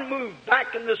Jordan moved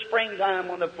back in the springtime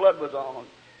when the flood was on.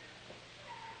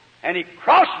 And he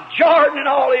crossed Jordan and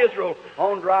all Israel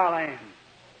on dry land.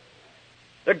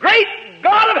 The great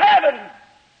God of heaven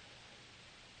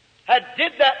had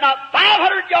did that not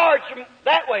 500 yards from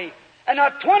that way, and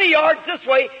not 20 yards this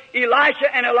way.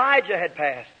 Elisha and Elijah had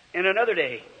passed in another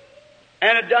day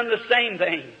and had done the same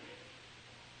thing.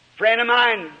 Friend of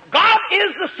mine, God is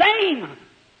the same.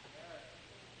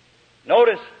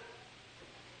 Notice.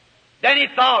 Then he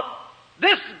thought,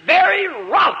 this very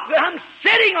rock that I'm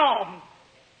sitting on,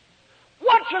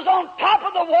 what was on top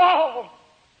of the wall?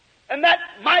 And that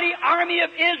mighty army of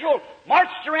Israel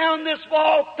marched around this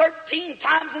wall 13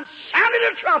 times and sounded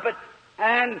a trumpet.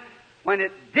 And when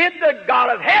it did, the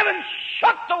God of heaven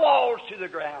shook the walls to the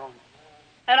ground.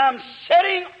 And I'm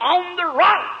sitting on the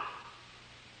rock.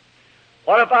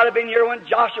 What if I'd have been here when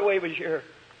Joshua was here?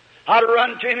 I'd have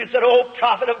run to him and said, oh,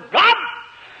 prophet of God,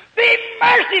 be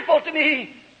merciful to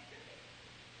me.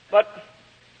 But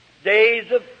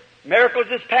days of miracles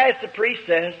is past, the priest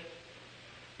says.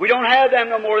 We don't have them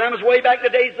no more. That was way back in the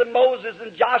days of Moses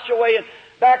and Joshua, and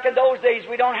back in those days.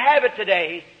 We don't have it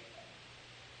today.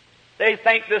 They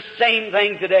think the same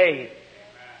thing today.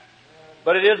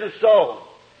 But it isn't so.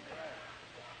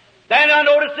 Then I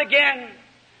noticed again,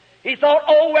 he thought,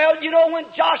 oh well, you know, when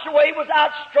Joshua was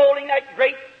out strolling, that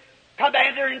great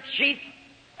commander-in-chief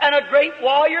and a great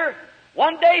warrior,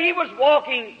 one day he was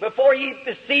walking before he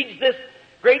besieged this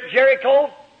great Jericho,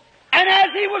 and as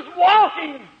he was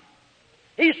walking,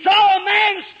 he saw a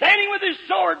man standing with his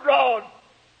sword drawn.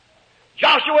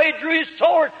 Joshua drew his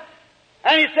sword,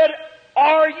 And he said,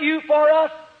 are you for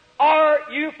us?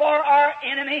 Are you for our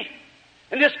enemy?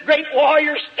 And this great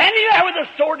warrior standing there with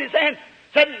a sword in his hand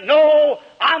said, no,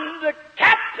 I'm the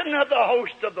captain of the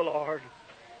host of the Lord.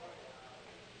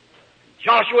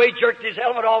 Joshua jerked his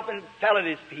helmet off and fell at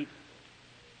his feet.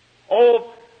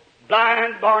 Oh,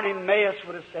 blind Bartimaeus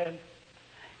would have said,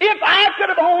 if I could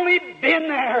have only been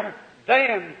there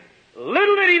then,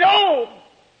 little did he know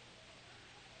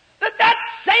that that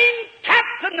same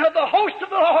captain of the host of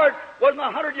the Lord was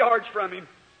 100 yards from him.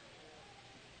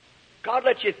 God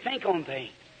lets you think on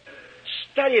things.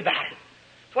 Study about it.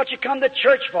 It's what you come to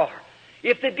church for.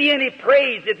 If there be any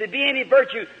praise, if there be any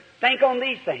virtue, think on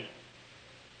these things.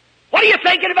 What are you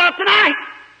thinking about tonight?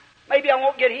 Maybe I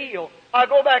won't get healed. I'll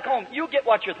go back home. You'll get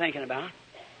what you're thinking about.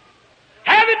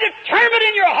 Have it determined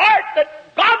in your heart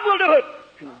that God will do it.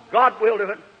 God will do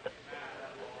it.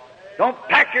 Don't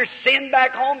pack your sin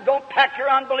back home. Don't pack your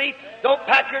unbelief. Don't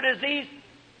pack your disease.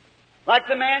 Like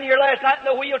the man here last night in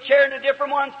the wheelchair and the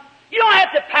different ones. You don't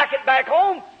have to pack it back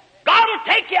home. God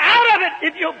will take you out of it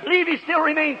if you'll believe He still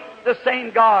remains the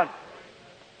same God.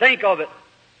 Think of it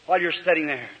while you're sitting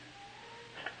there.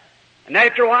 And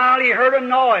after a while he heard a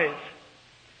noise.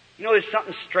 You know, there's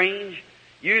something strange.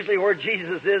 Usually where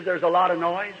Jesus is, there's a lot of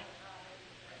noise.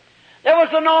 There was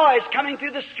a noise coming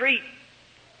through the street.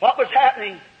 What was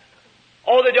happening?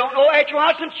 Oh, they don't know. After a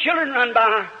while, some children run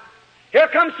by. Here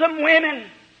come some women.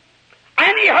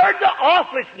 And he heard the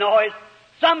awfulest noise.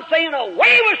 Some saying,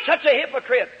 away with such a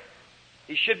hypocrite.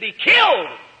 He should be killed.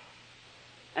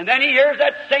 And then he hears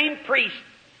that same priest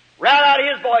rout out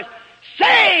his voice,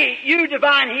 say, you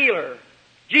divine healer,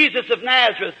 Jesus of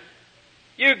Nazareth,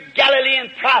 you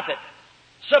Galilean prophet,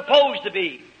 supposed to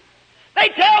be. They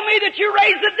tell me that you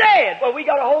raised the dead. Well, we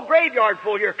got a whole graveyard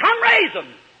full here. Come raise them.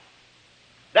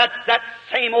 That's that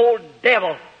same old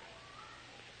devil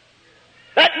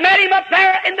that met him up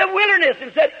there in the wilderness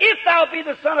and said, if thou be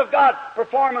the Son of God,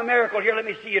 perform a miracle. Here, let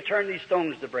me see you turn these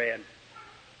stones to bread.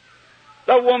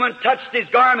 The woman touched his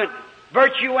garment.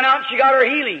 Virtue went out and she got her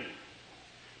healing.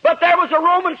 But there was a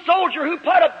Roman soldier who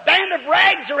put a band of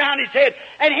rags around his head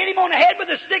and hit him on the head with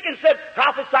a stick and said,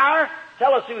 prophesy,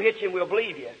 tell us who hit you and we'll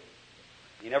believe you.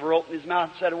 He never opened his mouth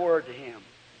and said a word to him.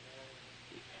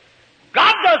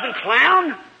 God doesn't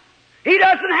clown. He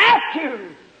doesn't have to.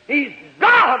 He's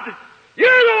God. You're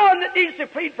the one that needs to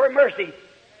plead for mercy.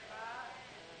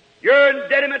 You're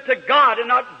indebted to God and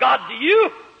not God to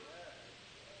you.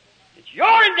 It's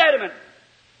your indebtedness,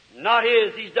 not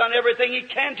His. He's done everything He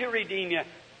can to redeem you.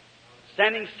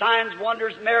 Sending signs,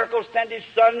 wonders, miracles, sent His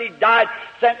Son, He died,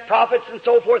 sent prophets and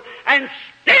so forth, and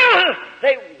still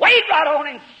they wait right on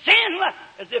in sin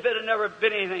as if it had never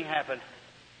been anything happen.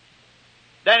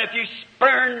 Then if you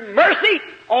spurn mercy,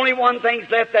 only one thing's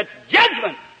left, that's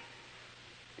judgment.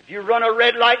 If you run a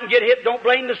red light and get hit, don't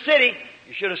blame the city.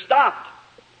 You should have stopped.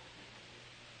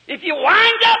 If you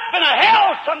wind up in a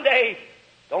hell someday,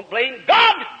 don't blame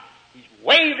God. He's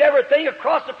waved everything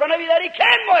across the front of you that He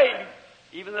can wave.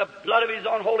 Even the blood of His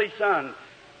own Holy Son.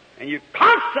 And you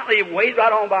constantly wade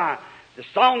right on by. The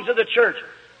songs of the church,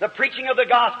 the preaching of the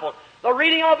gospel, the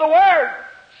reading of the Word,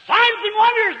 signs and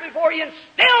wonders before you, and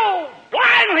still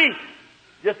blindly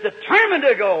just determined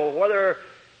to go, whether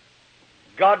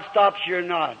God stops you or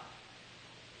not.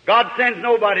 God sends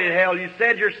nobody to hell. You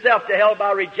send yourself to hell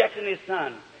by rejecting His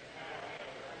Son.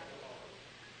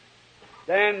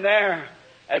 Then there,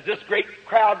 as this great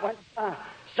crowd went by,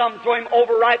 some throw him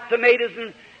overripe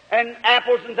tomatoes and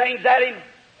apples and things at him.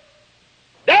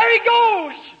 There he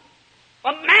goes!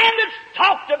 A man that's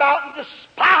talked about and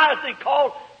despised and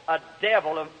called a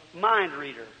devil, a mind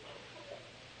reader.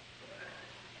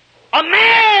 A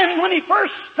man, when he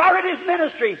first started his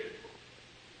ministry,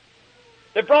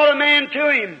 they brought a man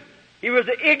to him. He was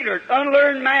an ignorant,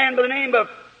 unlearned man by the name of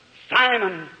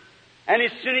Simon. And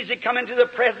as soon as he come into the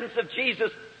presence of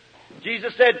Jesus,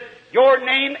 Jesus said, your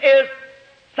name is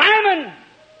Simon,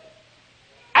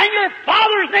 and your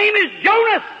father's name is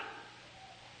Jonas.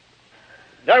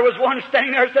 There was one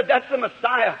standing there and said, that's the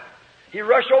Messiah. He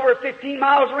rushed over 15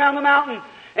 miles around the mountain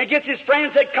and gets his friend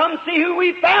and said, come see who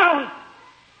we found.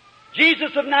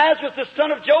 Jesus of Nazareth, the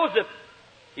son of Joseph.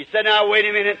 He said, now wait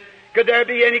a minute. Could there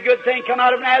be any good thing come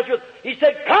out of Nazareth? He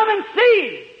said, come and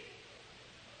see.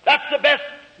 That's the best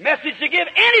message to give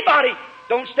anybody.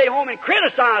 Don't stay home and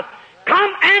criticize.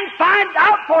 Come and find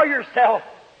out for yourself.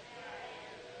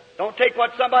 Don't take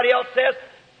what somebody else says.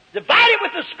 Divide it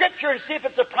with the Scripture and see if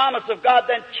it's a promise of God.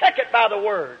 Then check it by the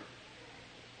Word.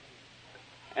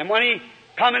 And when he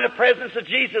come in the presence of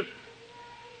Jesus,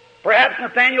 perhaps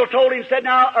Nathaniel told him, said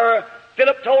now, or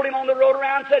Philip told him on the road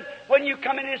around, said, when you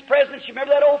come in His presence, you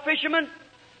remember that old fisherman?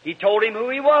 He told him who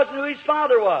he was and who his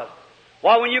father was.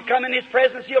 Well, when you come in his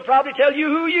presence, he'll probably tell you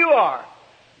who you are.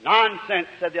 Nonsense,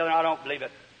 said the other. I don't believe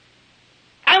it.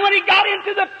 And when he got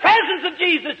into the presence of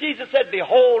Jesus, Jesus said,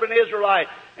 behold, an Israelite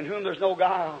in whom there's no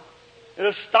guile. It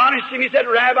astonished him. He said,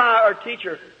 Rabbi or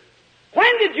teacher,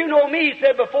 when did you know me? He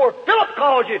said, before Philip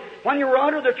called you. When you were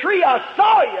under the tree, I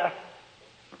saw you.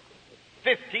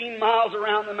 15 miles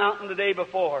around the mountain the day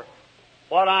before.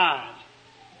 What eyes?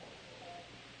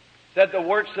 Said, the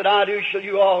works that I do shall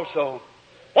you also.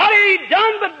 What had he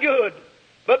done but good?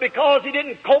 But because he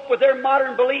didn't cope with their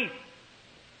modern belief,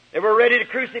 they were ready to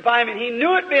crucify him, and he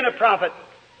knew it being a prophet.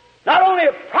 Not only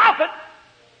a prophet,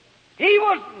 he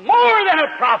was more than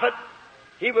a prophet.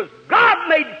 He was God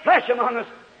made flesh among us.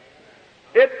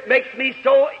 It makes me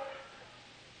so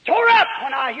tore up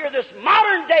when I hear this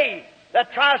modern day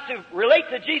that tries to relate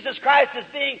to Jesus Christ as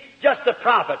being just a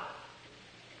prophet.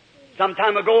 Some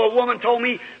time ago, a woman told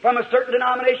me from a certain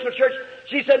denominational church,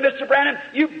 she said, Mr. Branham,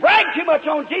 you brag too much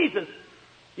on Jesus.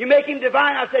 You make him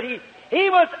divine. I said, he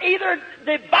was either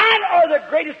divine or the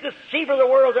greatest deceiver the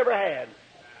world's ever had.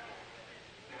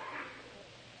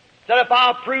 Said, if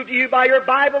I'll prove to you by your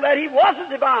Bible that he wasn't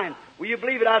divine, will you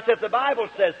believe it? I said, the Bible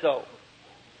says so.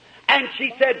 And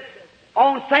she said,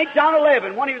 on St. John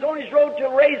 11, when he was on his road to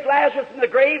raise Lazarus from the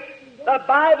grave, the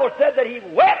Bible said that he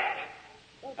wept.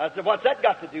 I said, what's that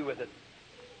got to do with it?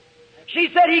 She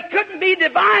said he couldn't be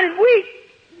divine and weep.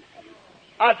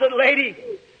 I said, lady,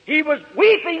 he was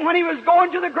weeping when he was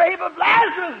going to the grave of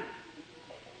Lazarus.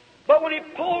 But when he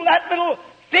pulled that little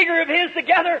figure of his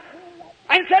together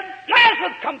and said,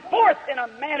 Lazarus, come forth, and a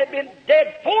man had been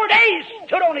dead 4 days,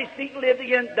 stood on his feet and lived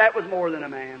again, that was more than a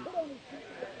man.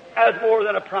 That was more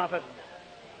than a prophet.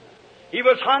 He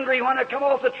was hungry when he come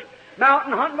off the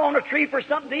mountain hunting on a tree for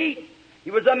something to eat. He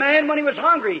was a man when he was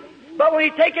hungry. But when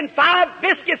he'd taken 5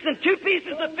 biscuits and 2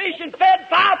 pieces of fish and fed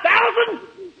 5,000,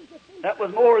 that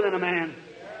was more than a man.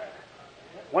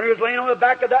 When he was laying on the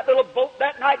back of that little boat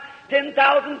that night,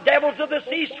 10,000 devils of the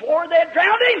sea swore they'd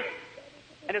drowned him.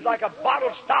 And it's like a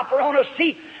bottle stopper on a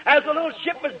sea as the little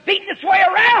ship was beating its way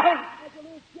around.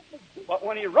 But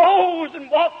when he rose and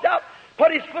walked up,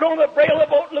 put his foot on the brail of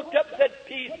the boat, looked up and said,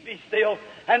 peace, be still.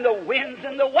 And the winds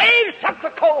and the waves took the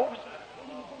coals.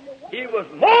 He was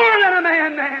more than a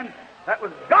man. That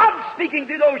was God speaking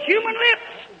through those human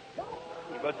lips.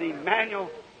 He was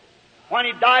Emmanuel. When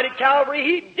he died at Calvary,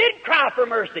 he did cry for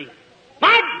mercy.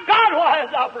 My God, why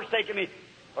hast thou forsaken me?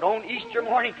 But on Easter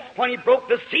morning, when he broke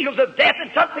the seals of death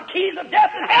and took the keys of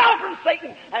death and hell from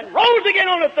Satan and rose again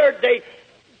on the 3rd day,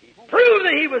 he proved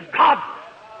that he was God.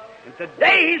 And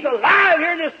today he's alive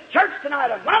here in this church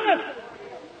tonight among us.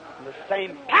 In the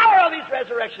same power of his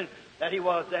resurrection that he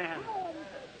was then.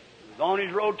 He was on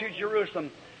his road to Jerusalem.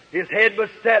 His head was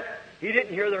set. He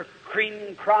didn't hear their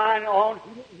cream crying on.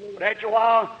 But after a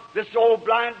while, this old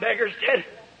blind beggar said,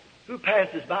 who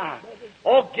passes by?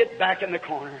 Oh, get back in the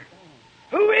corner.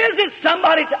 Who is it?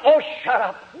 Somebody said, oh, shut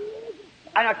up.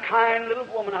 And a kind little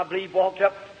woman, I believe, walked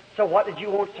up. So what did you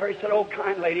want, sir? He said, oh,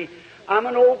 kind lady, I'm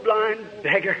an old blind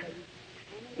beggar.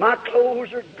 My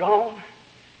clothes are gone.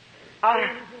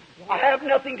 I have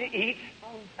nothing to eat.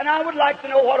 And I would like to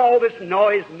know what all this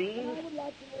noise means.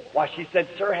 Why, she said,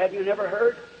 sir, have you never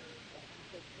heard?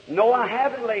 No, I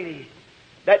haven't, lady.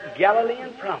 That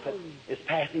Galilean prophet is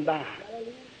passing by.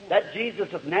 That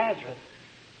Jesus of Nazareth.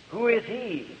 Who is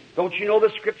he? Don't you know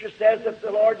the Scripture says that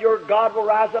the Lord your God will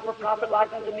rise up a prophet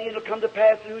like unto me, and it'll come to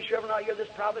pass, and whosoever not hear this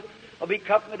prophet will be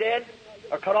cut from the dead,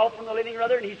 or cut off from the living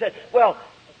rather. And he said, well,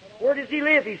 where does he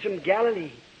live? He's from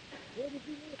Galilee.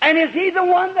 And is he the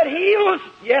one that heals?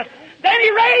 Yes. Then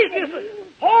he raised his,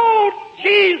 oh,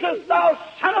 Jesus, thou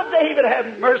Son of David,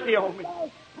 have mercy on me.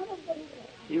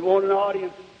 He wanted an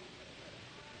audience.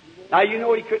 Now, you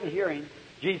know he couldn't hear him.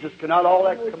 Jesus could not, all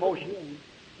that commotion.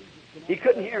 He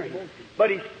couldn't hear him.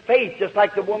 But his faith, just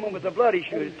like the woman with the blood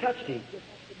issue, had touched him.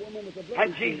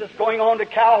 And Jesus going on to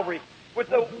Calvary with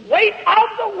the weight of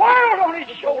the world on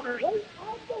his shoulders,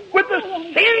 with the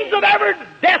sins of every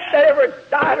death that ever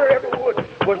died or ever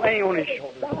would, was laying on his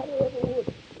shoulders.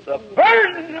 The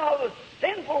burden of the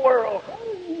sinful world,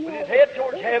 with his head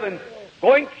towards heaven,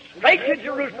 going straight to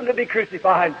Jerusalem to be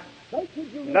crucified.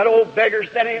 And that old beggar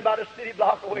standing about a city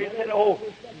block away and said, oh,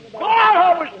 God,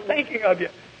 I was thinking of you.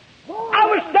 I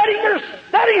was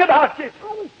studying about you.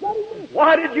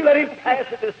 Why did you let him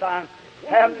pass at this time?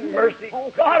 Have mercy.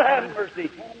 God, have mercy.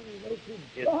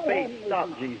 His faith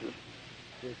stopped Jesus.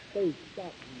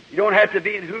 You don't have to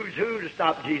be in who's who to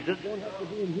stop Jesus.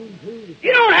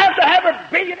 You don't have to have a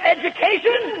brilliant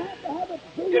education.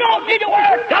 You don't need to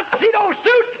wear a tuxedo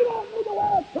suit.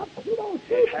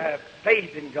 Have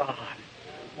faith in God.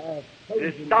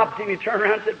 It stopped him. He turned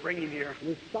around and said, bring him here. And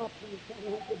he stopped him and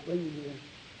turned around and said, bring him here.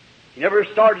 He never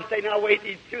started to say, now wait.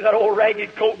 He threw that old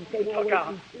ragged coat and Say, now took wait,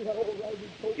 out. he threw that old ragged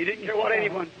coat He didn't care what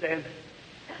anyone said.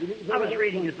 He didn't I was care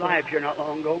reading what his life here not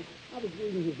long ago. I was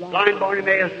reading his life. Blind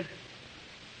Bartimaeus.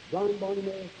 Blind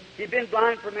Bartimaeus. He'd been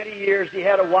blind for many years. He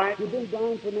had a wife, He'd been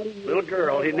blind for many years. little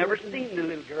girl. He'd never seen the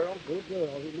little girl. Little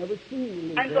girl. He'd never seen the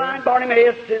little And girl. blind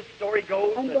Bartimaeus, his story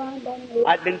goes And that blind Bartimaeus.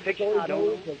 I'd been fixed, story I don't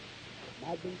know. goes that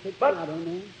I'd been fixed, But- I don't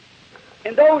know.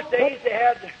 in those days they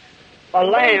had a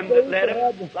lamb that led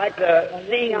him like the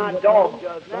seeing-eyed dog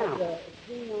does Like now. the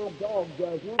seeing-eyed dog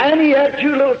does now. And he had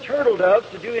two little turtle doves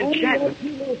to do And he had enchantment. two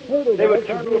little turtle They would doves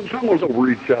turn to little do- tumbles over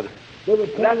each other. They would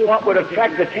And turn that's little what would tumbles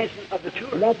attract the over- attention of the And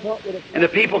tourists. that's what would attract And the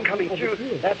people coming the through,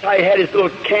 tourists. that's how he had his little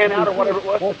can out or whatever it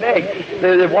was to beg.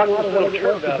 There wasn't this little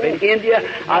turtle dove. In India,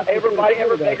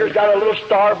 every beggar's got a little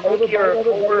star monkey or a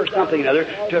cobra or something or other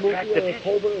to attract the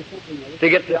attention, to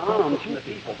get the alms from the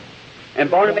people. And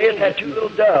Bartimaeus had two little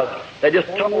doves. They just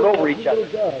tumbled over each other.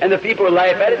 And the people would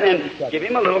laugh at it and then give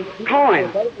him a little coin.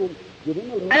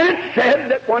 And it said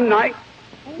that one night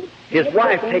his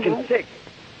wife taken sick.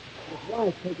 His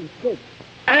wife taken sick.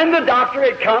 And the doctor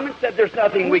had come and said, there's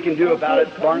nothing we can do about it,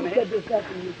 He said, Bartimaeus. "There's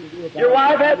nothing you can do about Your it."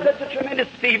 wife had such a tremendous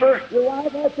fever Your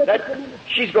wife had such a that tremendous.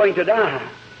 she's going to die.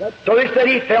 So they said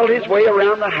he felt his way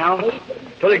around the house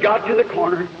till he got to the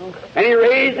corner. And he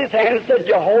raised his hand and said,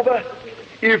 Jehovah,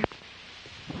 you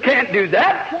can't do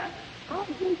that. I'll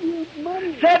give you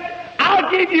money. Said, I'll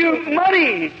give you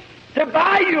money to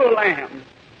buy you a lamb.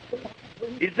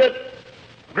 He said,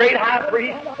 great high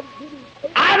priest,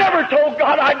 I never told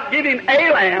God I'd give him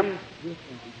a lamb.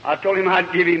 I told him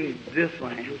I'd give him this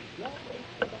lamb.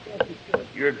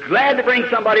 You're glad to bring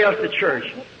somebody else to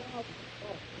church.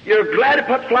 You're glad to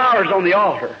put flowers on the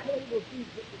altar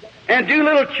and do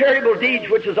little charitable deeds,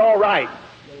 which is all right.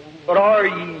 But are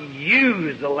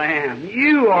you the lamb?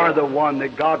 You are the one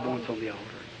that God wants on the altar.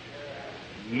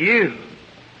 You.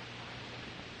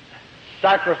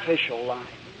 Sacrificial life.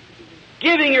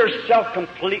 Giving yourself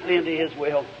completely into His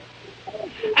will.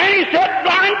 And he said,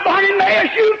 blind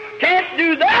Bartimaeus, you can't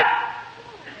do that.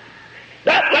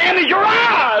 That lamb is your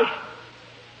eyes.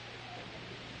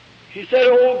 He said,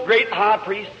 oh, great high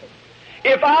priest,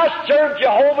 if I serve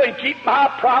Jehovah and keep my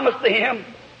promise to Him,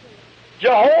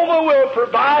 Jehovah will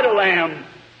provide a lamb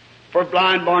for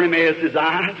blind Bartimaeus'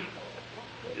 eyes.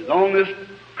 It's on this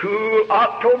cool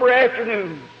October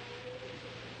afternoon,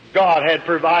 God had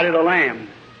provided a lamb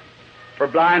for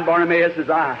blind Bartimaeus'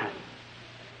 eyes,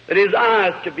 that his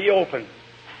eyes could be opened.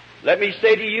 Let me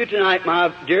say to you tonight,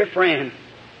 my dear friend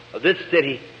of this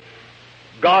city,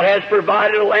 God has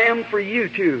provided a lamb for you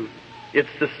too. It's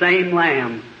the same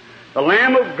lamb, the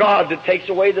Lamb of God that takes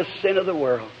away the sin of the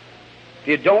world. If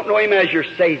you don't know Him as your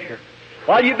Savior,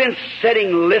 while you've been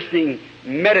sitting, listening,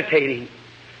 meditating,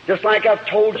 just like I've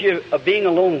told you of being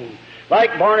alone,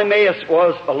 like Bartimaeus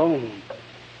was alone.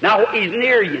 Now He's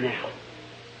near you now.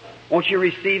 Won't you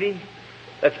receive Him?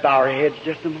 Let's bow our heads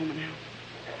just a moment now.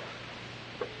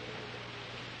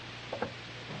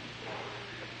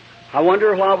 I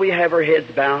wonder while we have our heads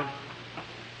bowed,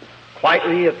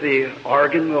 quietly if the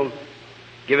organ will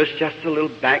give us just a little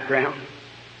background.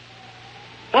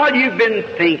 While you've been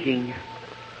thinking,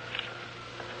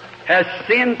 has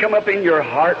sin come up in your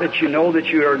heart that you know that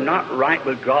you are not right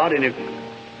with God and if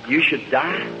you should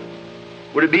die?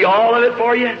 Would it be all of it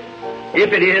for you?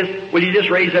 If it is, will you just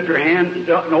raise up your hand?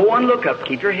 No one look up.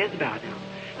 Keep your heads bowed down.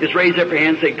 Just raise up your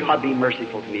hand and say, God be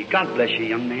merciful to me. God bless you,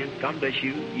 young man. God bless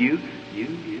you. You.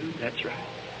 That's right.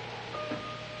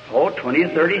 Oh, 20 or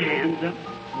 30 hands up.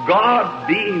 God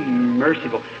be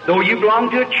merciful. Though you belong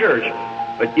to a church,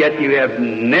 but yet you have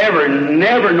never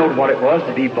known what it was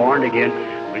to be born again.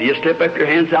 Will you slip up your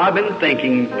hand and say, I've been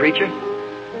thinking, preacher,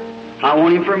 I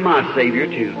want Him for my Savior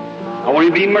too. I want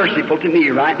Him to be merciful to me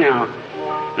right now.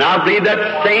 And I believe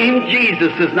that same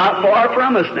Jesus is not far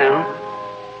from us now.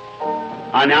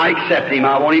 I now accept Him.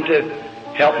 I want Him to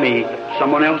help me.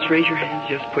 Someone else raise your hands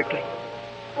just quickly.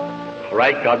 All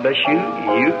right, God bless you.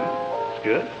 You. That's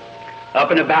good.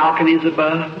 Up in the balconies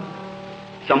above.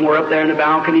 Somewhere up there in the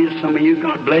balconies, some of you.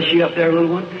 God bless you up there, little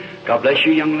one. God bless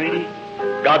you, young lady.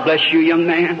 God bless you, young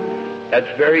man.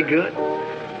 That's very good.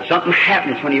 Something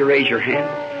happens when you raise your hand.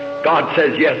 God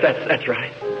says, yes, that's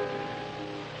right.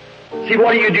 See,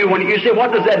 what do you do when you say,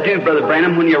 what does that do, Brother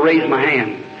Branham, when you raise my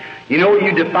hand? You know,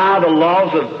 you defy the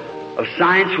laws of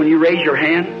science when you raise your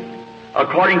hand.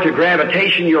 According to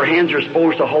gravitation, your hands are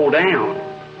supposed to hold down.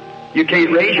 You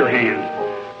can't raise your hand.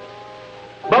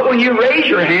 But when you raise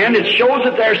your hand, it shows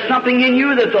that there's something in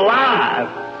you that's alive.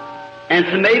 and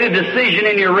so made a decision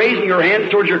and you're raising your hands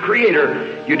towards your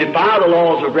Creator, you defy the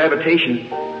laws of gravitation.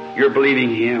 You're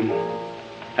believing Him.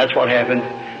 That's what happens.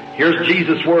 Here's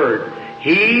Jesus' word.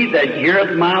 He that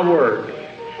heareth my word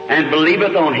and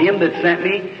believeth on Him that sent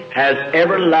me has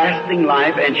everlasting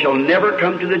life and shall never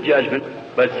come to the judgment,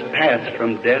 but pass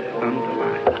from death unto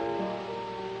life.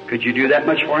 Could you do that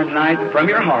much for Him tonight? From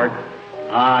your heart.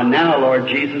 Now, Lord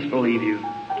Jesus, believe you.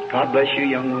 God bless you,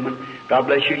 young woman. God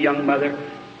bless you, young mother.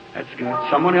 That's good.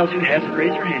 Someone else who hasn't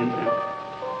raised their hands now.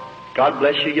 God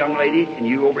bless you, young lady, and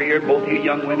you over here, both of you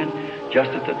young women, just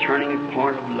at the turning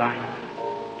point of life.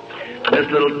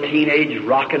 This little teenage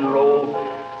rock and roll,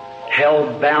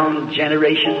 hell-bound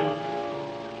generation,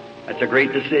 that's a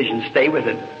great decision. Stay with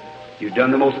it. You've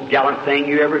done the most gallant thing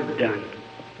you've ever done.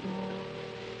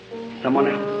 Someone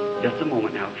else, just a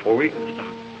moment now, before we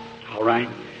stop. All right?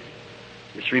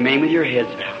 Just remain with your heads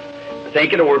bowed.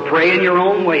 Think it over. Pray in your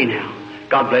own way now.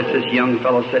 God bless this young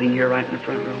fellow sitting here right in the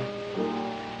front row.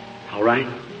 All right?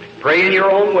 Pray in your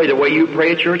own way, the way you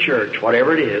pray at your church.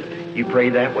 Whatever it is, you pray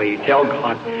that way. You tell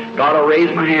God, God, I'll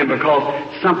raise my hand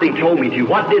because something told me to.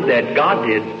 What did that? God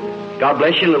did. God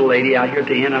bless you, little lady out here at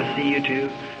the end. I see you too.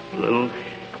 Little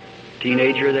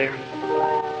teenager there.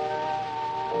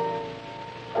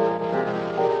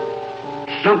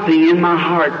 Something in my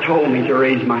heart told me to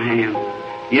raise my hand.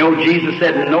 You know, Jesus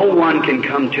said, no one can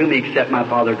come to me except my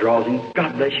Father draws him.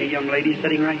 God bless you, young lady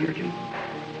sitting right here too.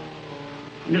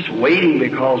 I'm just waiting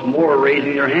because more are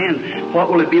raising their hands. What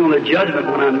will it be on the judgment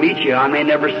when I meet you? I may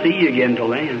never see you again till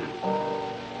then.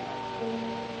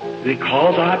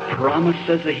 Because I promised,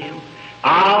 says the hymn,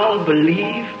 I'll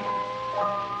believe.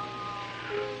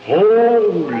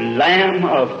 Oh, Lamb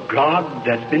of God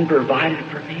that's been provided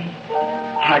for me.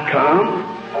 I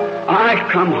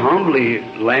come humbly,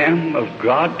 Lamb of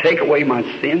God, take away my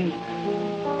sins.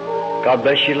 God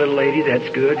bless you, little lady, that's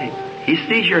good. He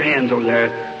sees your hands over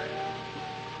there.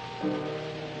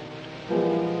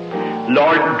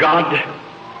 Lord God,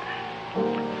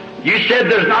 you said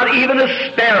there's not even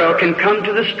a sparrow can come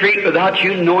to the street without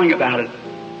you knowing about it.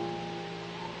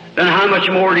 Then how much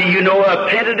more do you know a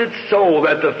penitent soul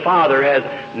that the Father has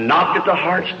knocked at the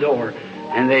heart's door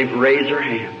and they've raised their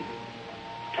hand?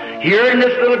 Here in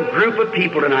this little group of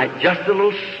people tonight, just a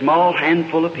little small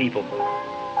handful of people,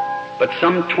 but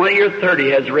some 20 or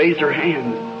 30 has raised their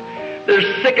hands.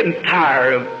 They're sick and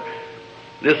tired of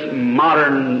this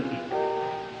modern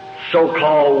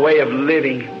so-called way of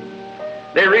living.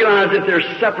 They realize that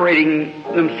they're separating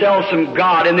themselves from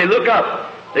God, and they look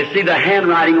up. They see the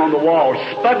handwriting on the wall,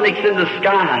 Sputniks in the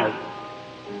skies.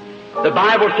 The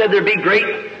Bible said there'd be great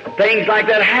things like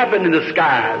that happen in the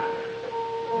skies,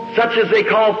 such as they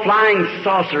call flying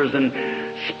saucers and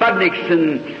Sputniks,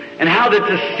 and how that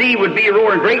the sea would be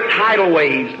roaring, great tidal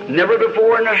waves. Never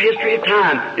before in the history of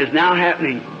time is now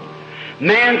happening.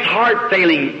 Man's heart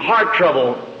failing, heart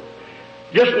trouble.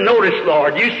 Just notice,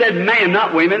 Lord, you said man,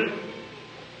 not women.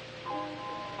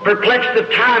 Perplexed of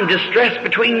time, distress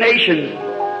between nations.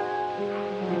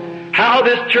 How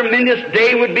this tremendous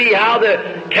day would be, how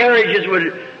the carriages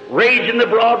would rage in the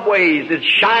broadways, it'd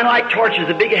shine like torches,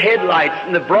 the big headlights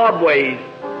in the broadways.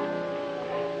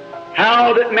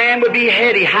 How that man would be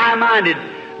heady, high-minded,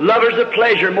 lovers of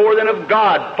pleasure more than of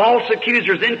God, false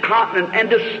accusers, incontinent, and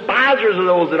despisers of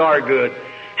those that are good,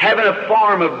 having a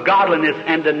form of godliness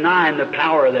and denying the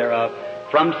power thereof.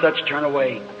 From such turn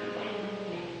away.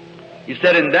 You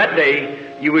said in that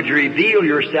day you would reveal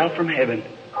yourself from heaven.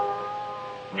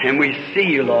 And we see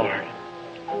you, Lord.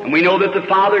 And we know that the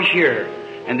Father's here.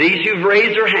 And these who've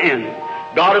raised their hand,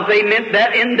 God, if they meant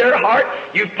that in their heart,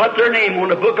 you've put their name on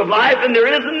the book of life, and there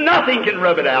is nothing can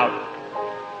rub it out.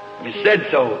 You said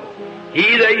so.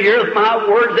 He that heareth my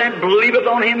words and believeth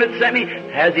on him that sent me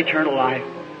has eternal life.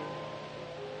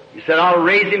 You said, I'll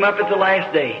raise him up at the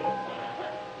last day.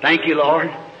 Thank you,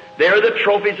 Lord. They are the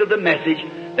trophies of the message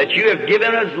that you have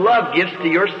given as love gifts to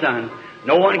your Son.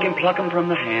 No one can pluck them from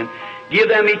the hand. Give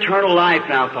them eternal life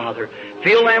now, Father.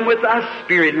 Fill them with thy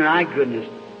Spirit and thy goodness.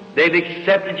 They've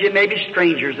accepted you, maybe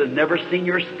strangers have never seen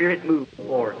your Spirit move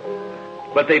before.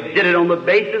 But they did it on the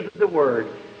basis of the Word.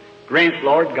 Grant,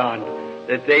 Lord God,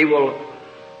 that they will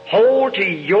hold to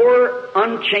your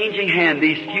unchanging hand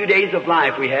these few days of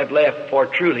life we have left, for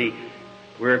truly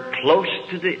we're close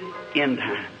to the end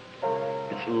time.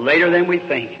 It's later than we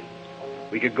think.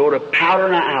 We could go to powder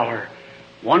in an hour.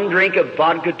 One drink of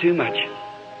vodka too much.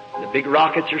 The big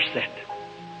rockets are set.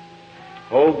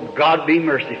 Oh, God, be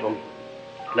merciful.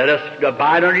 Let us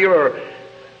abide under your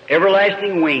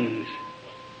everlasting wings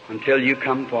until you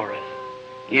come for us.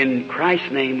 In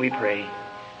Christ's name we pray.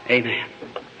 Amen.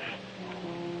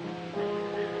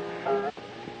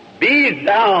 Be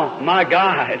thou my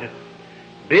guide.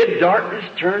 Bid darkness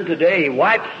turn to day.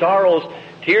 Wipe sorrows,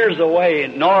 tears away,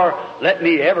 nor let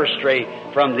me ever stray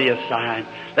from thee aside.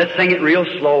 Let's sing it real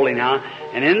slowly now.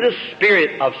 And in the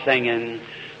spirit of singing,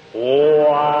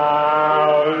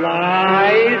 while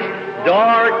life's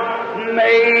dark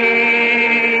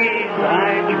maze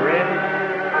I tread,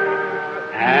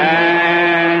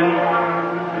 and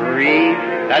grief.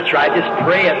 That's right, just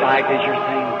pray it like as you're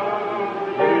singing.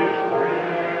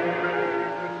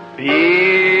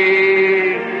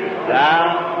 Be thou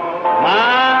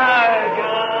my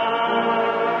God.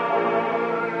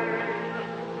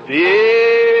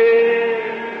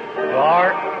 Bid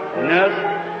darkness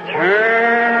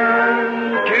turn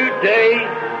to day.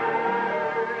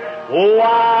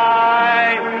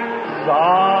 Wipe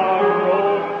sorrow,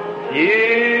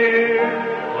 tears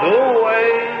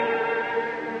away.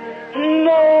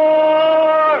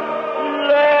 Nor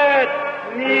let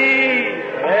me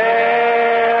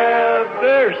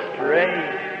ever stray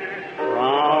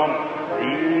from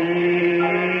thee.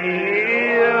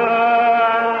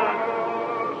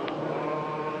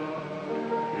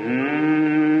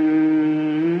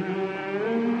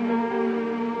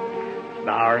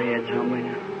 Bow our heads humbly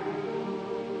now.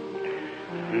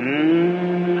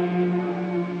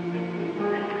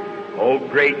 Oh,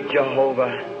 great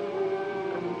Jehovah,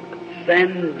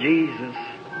 send Jesus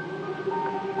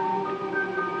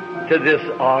to this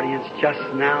audience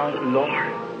just now,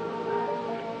 Lord.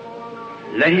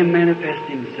 Let Him manifest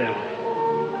Himself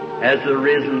as the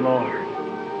risen Lord.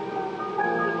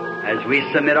 As we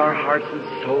submit our hearts and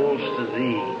souls to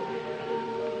Thee,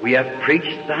 we have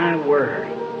preached Thy Word.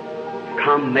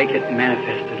 Come, make it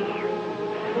manifested, Lord.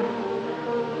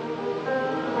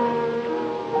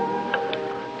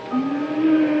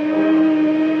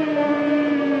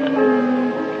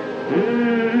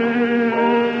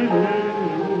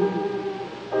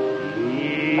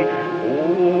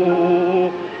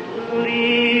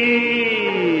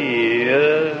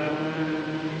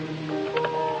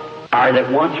 That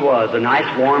once was a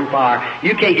nice warm fire.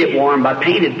 You can't get warm by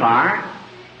painted fire.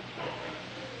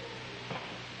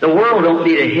 The world don't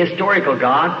need a historical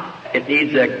God. It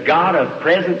needs a God of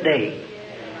present day.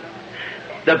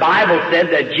 The Bible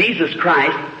said that Jesus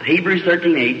Christ, Hebrews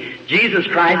 13:8, Jesus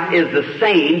Christ is the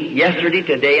same yesterday,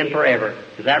 today, and forever.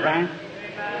 Is that right?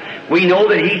 We know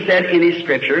that He said in His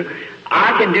Scripture,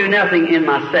 I can do nothing in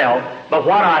myself, but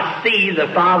what I see the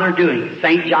Father doing.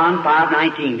 St. John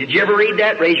 5:19. Did you ever read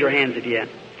that? Raise your hands if you have.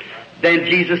 Then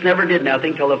Jesus never did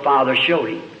nothing till the Father showed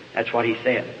Him. That's what He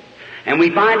said. And we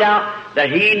find out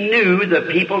that He knew the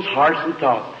people's hearts and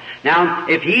thoughts. Now,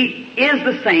 if He is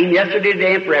the same yesterday,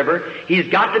 today, and forever, He's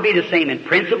got to be the same in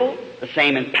principle, the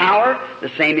same in power,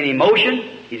 the same in emotion.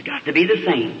 He's got to be the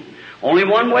same. Only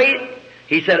one way.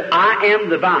 He said, I am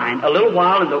the vine. A little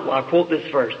while, and I'll quote this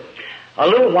first. A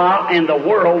little while, and the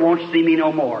world won't see me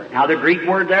no more. Now, the Greek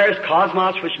word there is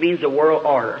cosmos, which means the world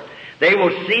order. They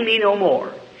will see me no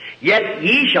more. Yet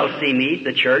ye shall see me,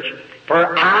 the church,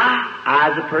 for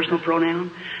I is a personal pronoun,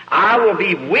 I will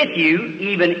be with you,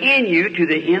 even in you, to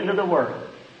the end of the world.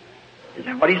 Is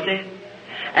that what He said?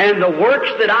 And the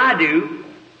works that I do,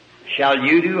 shall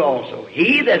you do also.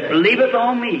 He that believeth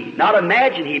on me, not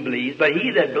imagine he believes, but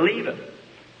he that believeth.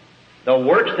 The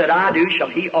works that I do shall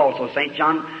he also. St.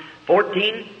 John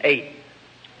 14:8.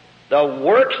 The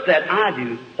works that I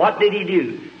do, what did He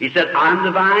do? He said, I'm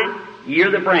the vine, ye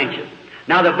are the branches.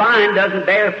 Now the vine doesn't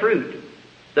bear fruit.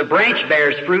 The branch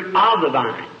bears fruit of the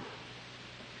vine.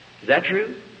 Is that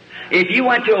true? If you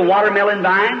went to a watermelon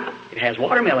vine, it has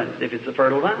watermelons if it's a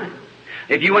fertile vine.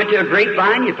 If you went to a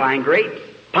grapevine, you find grapes.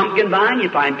 Pumpkin vine, you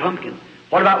find pumpkins.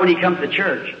 What about when you come to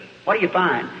church? What do you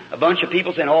find? A bunch of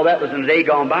people saying, oh, that was in the day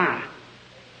gone by.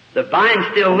 The vine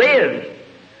still lives.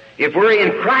 If we're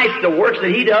in Christ, the works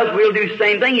that He does, we'll do the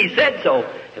same thing. He said so.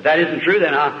 If that isn't true,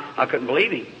 then I couldn't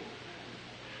believe Him.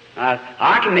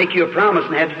 I can make you a promise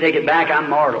and have to take it back. I'm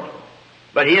mortal.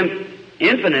 But Him,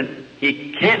 infinite,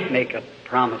 He can't make a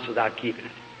promise without keeping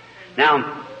it.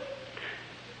 Now,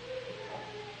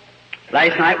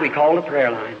 last night we called a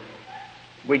prayer line.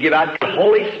 We give out the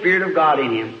Holy Spirit of God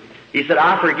in Him. He said,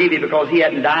 I forgive you, because He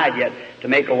hadn't died yet to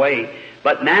make a way.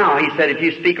 But now, He said, if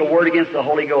you speak a word against the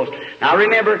Holy Ghost. Now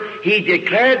remember, He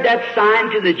declared that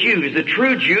sign to the Jews. The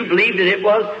true Jew believed that it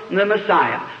was the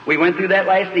Messiah. We went through that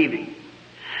last evening.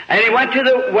 And He went to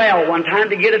the well one time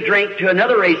to get a drink to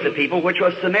another race of people, which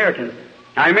was Samaritans.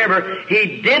 Now remember,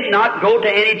 He did not go to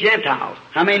any Gentiles.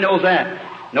 How many knows that?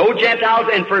 No Gentiles,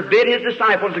 and forbid His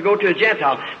disciples to go to a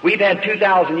Gentile. We've had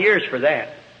 2,000 years for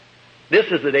that.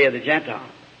 This is the day of the Gentile.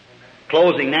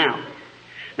 Closing now.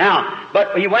 Now,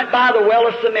 but he went by the well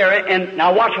of Samaria, and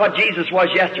now watch what Jesus was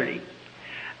yesterday.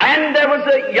 And there was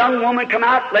a young woman come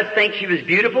out. Let's think she was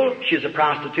beautiful. She was a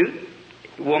prostitute,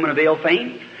 a woman of ill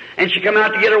fame. And she come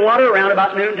out to get her water around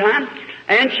about noontime.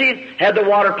 And she had the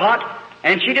water pot.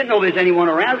 And she didn't know there was anyone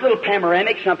around. It was a little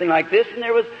panoramic, something like this. And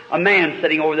there was a man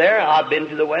sitting over there. I've been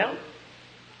to the well.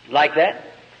 Like that.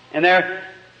 And there,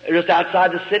 just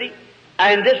outside the city.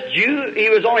 And this Jew,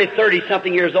 he was only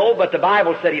 30-something years old, but the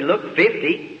Bible said he looked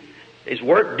 50. His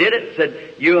work did it.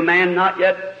 Said, you a man not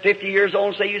yet 50 years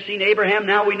old, say you've seen Abraham?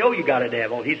 Now we know you got a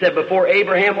devil. He said, before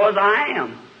Abraham was, I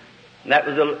am. And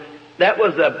that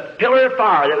was a pillar of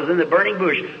fire that was in the burning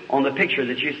bush on the picture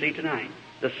that you see tonight.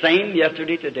 The same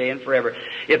yesterday, today, and forever.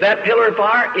 If that pillar of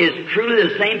fire is truly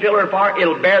the same pillar of fire,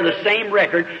 it'll bear the same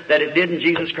record that it did in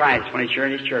Jesus Christ when it's here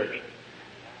in His church.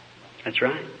 That's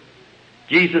right.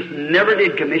 Jesus never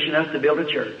did commission us to build a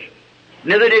church.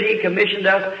 Neither did He commission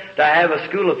us to have a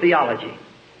school of theology.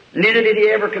 Neither did He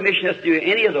ever commission us to do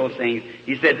any of those things.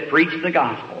 He said, preach the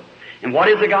gospel. And what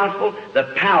is the gospel?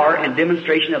 The power and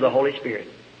demonstration of the Holy Spirit.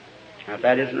 Now, if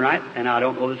that isn't right, and I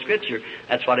don't know the Scripture,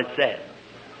 that's what it says.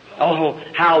 Oh,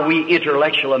 how we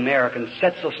intellectual Americans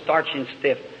sit so starchy and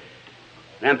stiff.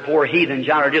 Them poor heathens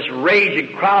yonder are just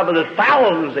raging crowd by the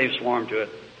thousands they've swarmed to it.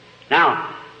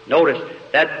 Now, notice,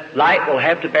 that light will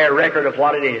have to bear record of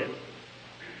what it is.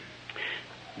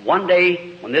 One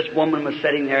day, when this woman was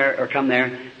sitting there, or come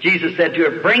there, Jesus said to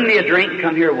her, bring me a drink.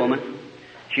 Come here, woman.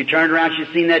 She turned around,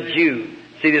 she seen that Jew.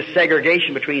 See this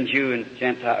segregation between Jew and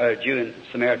Gentile, Jew and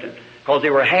Samaritan, because they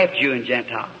were half Jew and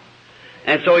Gentile.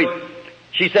 And so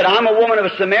she said, I'm a woman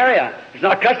of Samaria. It's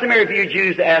not customary for you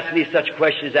Jews to ask me such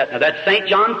questions as that. Now that's St.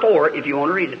 John 4, if you want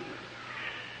to read it.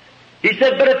 He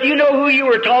said, but if you know who you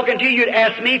were talking to, you'd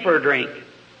ask me for a drink.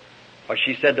 Well,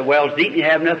 she said, the well's deep and you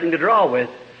have nothing to draw with.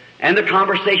 And the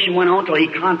conversation went on till he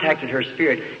contacted her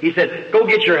spirit. He said, go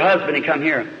get your husband and come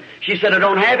here. She said, I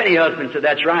don't have any husband. He said,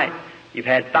 that's right. You've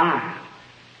had 5.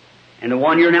 And the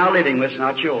one you're now living with is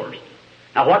not yours.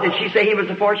 Now what did she say he was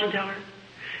the fortune teller?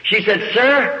 She said,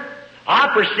 sir,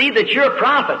 I perceive that you're a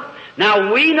prophet.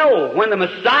 Now we know when the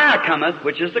Messiah cometh,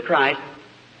 which is the Christ,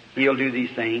 He'll do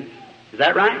these things. Is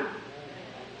that right?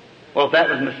 Well, if that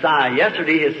was Messiah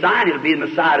yesterday, His sign, He'll be the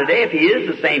Messiah today if He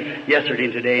is the same yesterday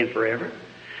and today and forever.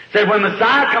 Said, when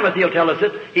Messiah cometh, He'll tell us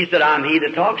this. He said, I'm He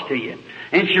that talks to you.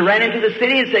 And she ran into the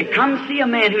city and said, come see a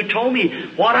man who told me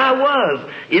what I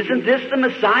was. Isn't this the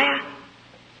Messiah?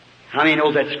 How many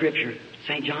knows that Scripture?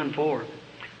 St. John 4.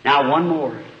 Now one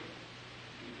more.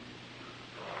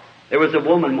 There was a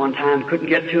woman one time couldn't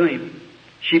get to Him.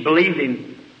 She believed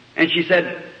Him. And she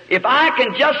said, if I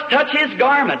can just touch His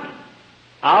garment,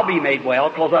 I'll be made well,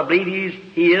 because I believe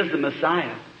He is the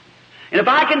Messiah. And if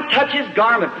I can touch His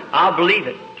garment, I'll believe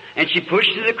it. And she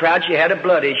pushed through the crowd. She had a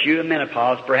blood issue, a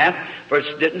menopause perhaps, but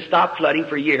it didn't stop flooding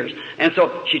for years. And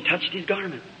so she touched His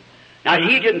garment. Now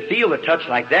he didn't feel the touch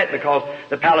like that because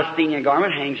the Palestinian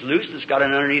garment hangs loose. It's got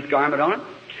an underneath garment on it.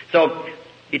 So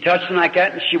he touched him like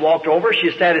that and she walked over. She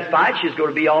was satisfied. She's going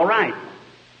to be all right.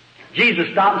 Jesus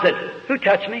stopped and said, who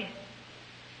touched me?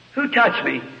 Who touched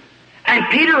me? And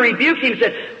Peter rebuked him and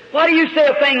said, why do you say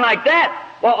a thing like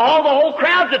that? Well, all the whole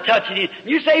crowds are touching you.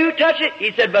 You say who touched it?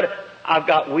 He said, but I've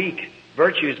got weak.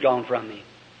 Virtue's gone from me.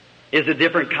 It's a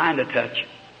different kind of touch.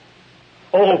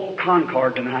 Oh,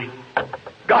 Concord tonight.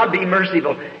 God be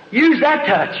merciful. Use that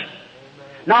touch.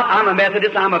 Not I'm a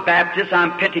Methodist, I'm a Baptist,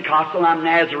 I'm Pentecostal, I'm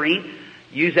Nazarene.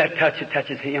 Use that touch that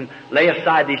touches Him. Lay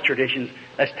aside these traditions.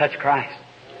 Let's touch Christ.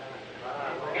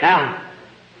 Now,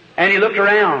 and he looked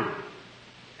around.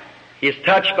 His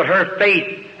touch, but her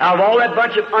faith. Out of all that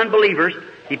bunch of unbelievers,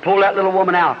 he pulled that little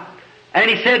woman out. And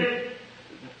he said,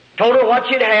 told her what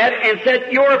she'd had, and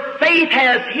said, your faith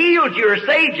has healed you or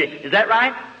saved you. Is that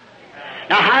right?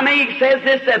 Now, how many says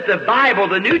this, that the Bible,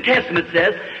 the New Testament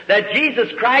says, that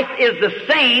Jesus Christ is the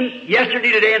same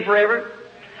yesterday, today, and forever?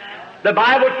 The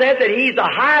Bible says that He's the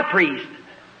high priest,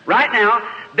 right now,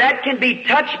 that can be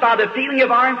touched by the feeling of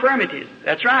our infirmities.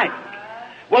 That's right.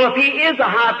 Well, if He is a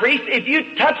high priest, if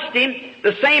you touched Him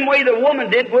the same way the woman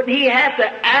did, wouldn't He have to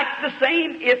act the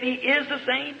same if He is the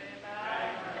same?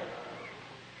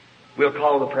 We'll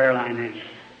call the prayer line in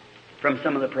from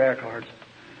some of the prayer cards.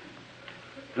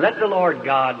 Let the Lord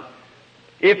God,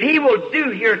 if He will do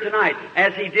here tonight,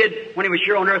 as He did when He was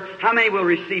here on earth, how many will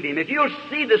receive Him? If you'll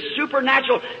see the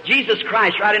supernatural Jesus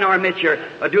Christ right in our midst here,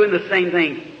 doing the same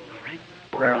thing, all right,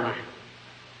 prayer line.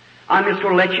 I'm just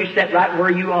going to let you sit right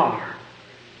where you are.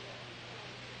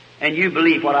 And you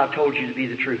believe what I've told you to be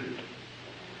the truth.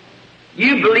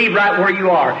 You believe right where you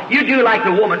are. You do like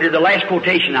the woman did, the last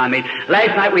quotation I made.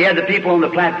 Last night we had the people on the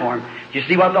platform. Do you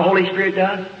see what the Holy Spirit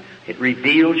does? It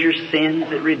reveals your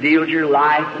sins. It reveals your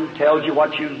life and tells you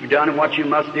what you've done and what you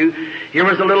must do. Here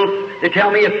was they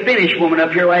tell me a Finnish woman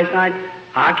up here last night.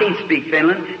 I can't speak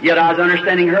Finland, yet I was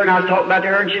understanding her and I was talking about to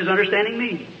her and she was understanding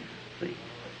me. See?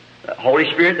 The Holy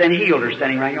Spirit then healed her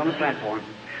standing right here on the platform.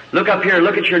 Look up here,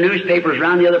 look at your newspapers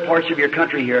around the other parts of your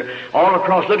country here, all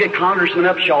across. Look at Congressman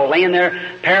Upshaw laying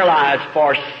there paralyzed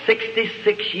for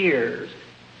 66 years.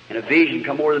 And a vision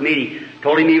come over the meeting,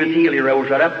 told him he was healed. He rose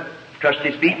right up, touched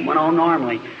his feet and went on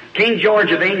normally. King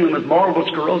George of England with multiple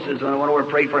sclerosis, when I went over and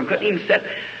prayed for him, couldn't even sit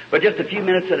but just a few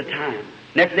minutes at a time.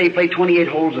 Next day he played 28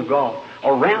 holes of golf,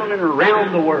 around and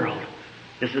around the world.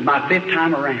 This is my 5th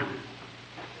time around.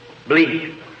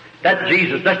 Believe. That's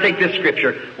Jesus. Let's take this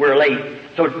scripture. We're late.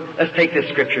 So let's take this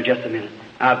scripture just a minute.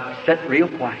 I've sat real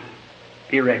quiet.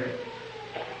 Be ready.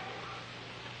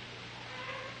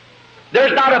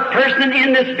 There's not a person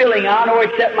in this building I know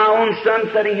except my own son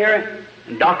sitting here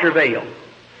and Dr. Vail.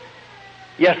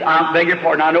 Yes, I beg your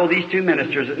pardon. I know these two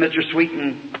ministers, Mr. Sweet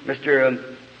and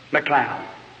Mr. McLeod.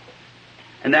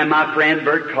 And then my friend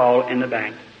Bert Call in the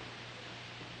back.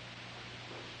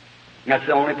 That's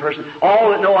the only person.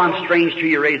 All that know I'm strange to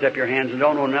you, raise up your hands and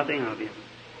don't know nothing of you.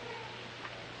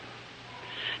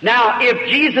 Now, if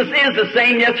Jesus is the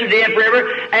same yesterday and forever,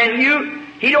 and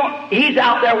He's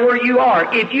out there where you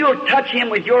are. If you'll touch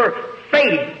Him with your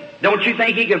faith, don't you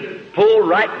think He could pull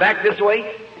right back this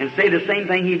way and say the same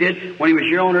thing He did when He was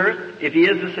here on earth, if He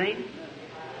is the same?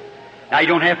 Now, you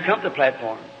don't have to come to the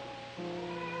platform.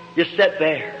 Just sit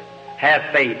there.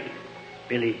 Have faith.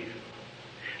 Believe.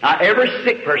 Now, every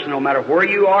sick person, no matter where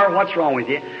you are, what's wrong with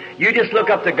you, you just look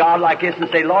up to God like this and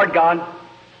say, Lord God,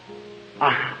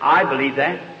 I believe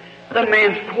that. The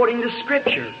man's quoting the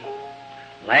Scripture.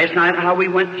 Last night, how we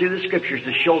went through the Scriptures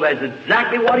to show that's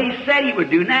exactly what He said He would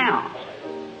do now.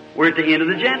 We're at the end of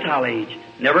the Gentile age.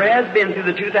 Never has been through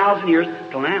the 2,000 years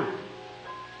till now.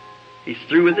 He's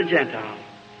through with the Gentiles.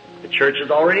 The church is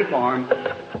already formed.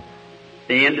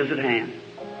 The end is at hand.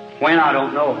 When, I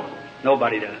don't know.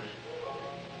 Nobody does.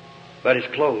 But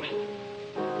it's close.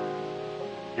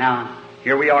 Now,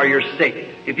 here we are, you're sick.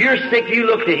 If you're sick, you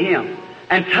look to Him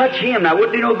and touch Him. Now, it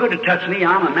wouldn't do no good to touch me.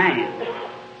 I'm a man.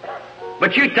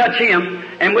 But you touch Him,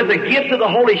 and with the gift of the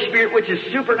Holy Spirit, which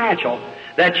is supernatural,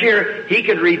 that here He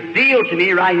could reveal to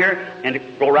me right here and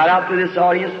go right out to this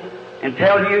audience and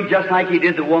tell you just like He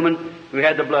did the woman who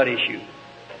had the blood issue.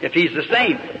 If He's the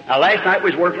same. Now, last night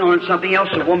we was working on something else,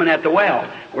 the woman at the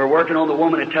well. We're working on the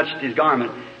woman that touched His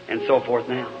garment and so forth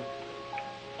now.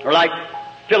 Or like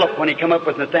Philip when he come up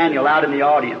with Nathaniel out in the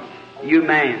audience. You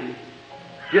man,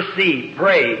 just see,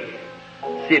 pray,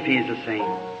 see if He's the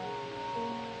same.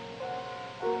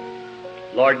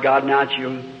 Lord God, now it's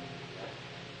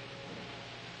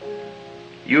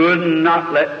you would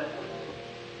not let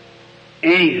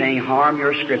anything harm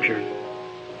your Scripture.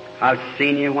 I've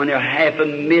seen you when there are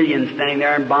 500,000 standing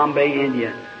there in Bombay,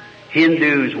 India.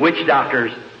 Hindus, witch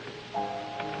doctors,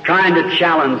 trying to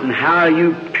challenge and how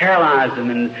you paralyzed them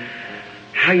and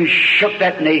how you shook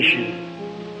that nation.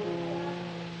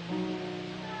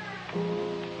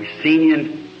 We've seen you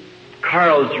in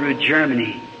Karlsruhe,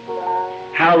 Germany.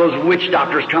 How those witch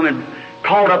doctors come and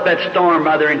called up that storm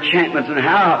by their enchantments, and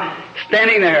how,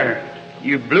 standing there,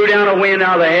 you blew down a wind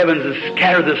out of the heavens and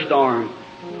scattered the storm.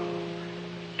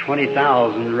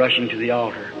 20,000 rushing to the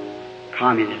altar.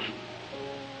 Communists.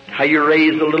 How you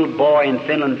raised a little boy in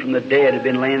Finland from the dead, had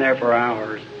been laying there for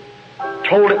hours.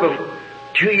 Told it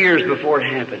 2 years before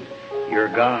it happened. You're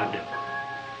God.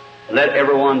 Let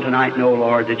everyone tonight know,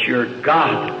 Lord, that you're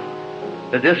God.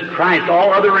 That this Christ,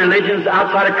 all other religions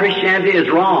outside of Christianity is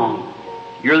wrong.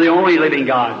 You're the only living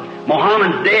God.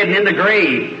 Muhammad's dead and in the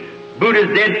grave.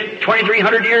 Buddha's dead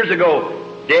 2,300 years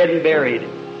ago. Dead and buried.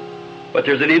 But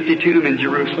there's an empty tomb in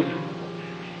Jerusalem.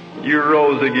 You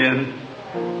rose again.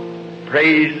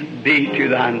 Praise be to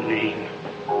Thy name.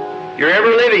 You're ever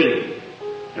living.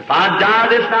 If I die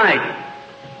this night,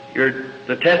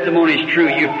 the testimony is true.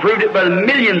 You've proved it by the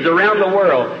millions around the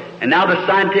world. And now the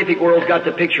scientific world's got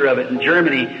the picture of it in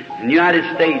Germany, in the United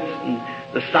States, and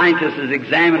the scientists has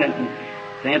examined it and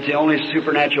saying it's the only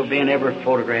supernatural being ever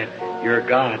photographed. You're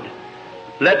God.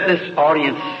 Let this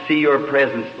audience see your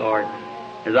presence, Lord,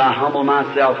 as I humble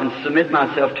myself and submit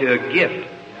myself to a gift,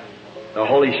 the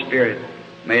Holy Spirit.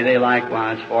 May they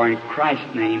likewise, for in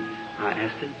Christ's name I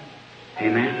ask it.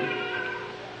 Amen.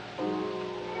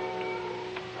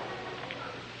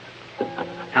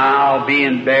 I'll be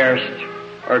embarrassed,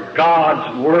 or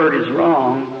God's Word is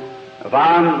wrong. If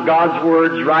God's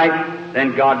Word's right,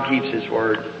 then God keeps His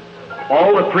Word.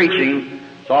 All the preaching,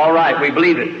 it's all right, we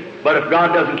believe it. But if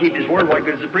God doesn't keep His Word, what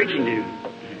good does the preaching do?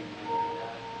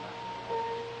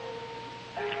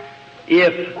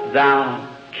 If thou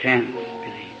canst believe.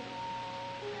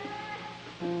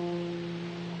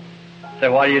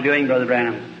 So what are you doing, Brother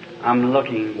Branham? I'm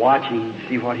looking, watching,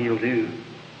 see what He'll do.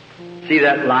 See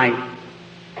that light.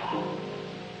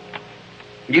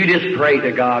 You just pray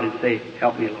to God and say,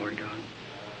 help me, Lord God.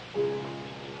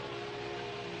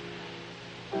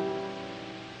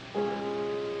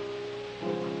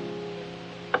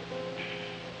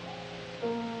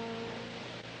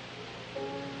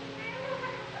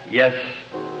 Yes,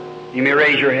 you may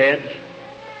raise your heads.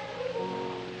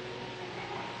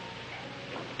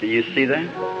 Do you see that?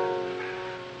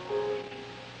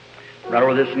 Right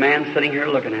over this man sitting here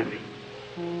looking at me.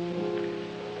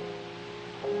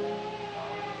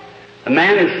 The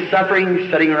man is suffering,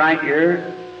 sitting right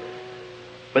here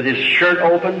with his shirt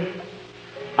open.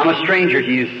 I'm a stranger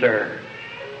to you, sir.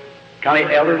 Kind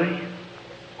of elderly.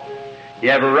 You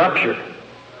have a rupture.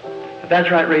 If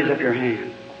that's right, raise up your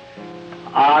hand.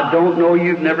 I don't know,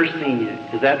 you've never seen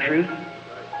it. Is that true?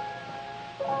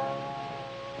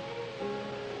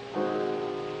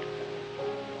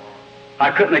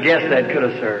 I couldn't have guessed that, could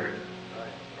I, sir?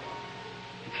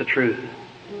 It's the truth.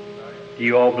 Do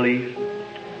you all believe?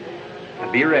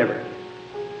 Now be reverent.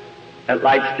 That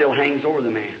light still hangs over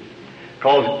the man.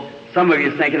 Because some of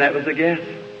you thinking that was a guess.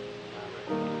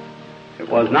 It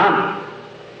was not.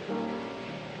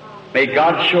 May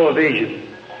God show a vision.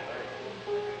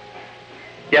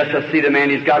 Yes, I see the man.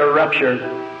 He's got a rupture.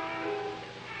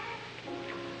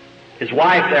 His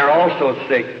wife there also is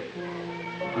sick.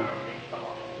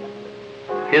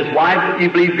 His wife, you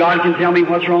believe God can tell me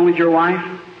what's wrong with your wife?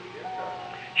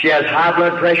 She has high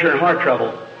blood pressure and heart trouble.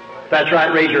 If that's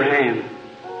right, raise your hand.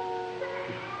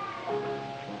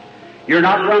 You're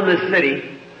not from this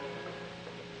city.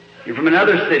 You're from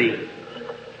another city.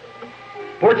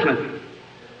 Portsmouth.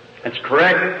 That's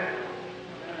correct.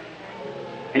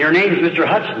 And your name's Mr.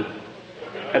 Hudson.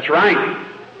 That's right.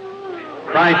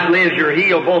 Christ lives, you're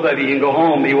healed, both of you. You can go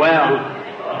home, be well.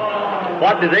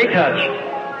 What did they touch?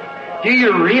 Do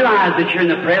you realize that you're in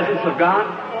the presence of God?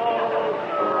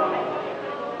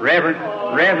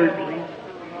 Reverend, please.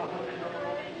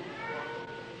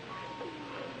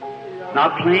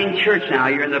 Not playing church now.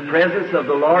 You're in the presence of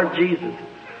the Lord Jesus.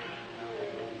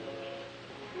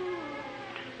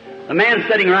 The man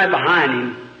sitting right behind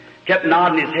him kept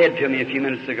nodding his head to me a few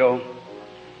minutes ago.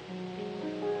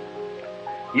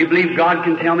 You believe God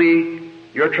can tell me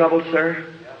your trouble, sir?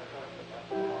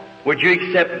 Would you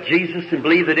accept Jesus and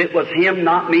believe that it was Him,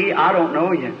 not me? I don't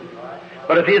know you.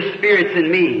 But if His Spirit's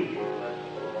in me,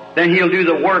 then He'll do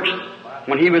the works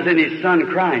when He was in His Son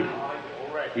Christ.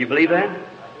 You believe that?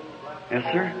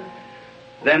 Yes, sir.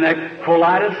 Then that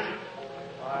colitis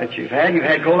that you've had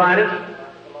colitis,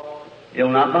 it'll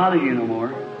not bother you no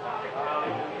more.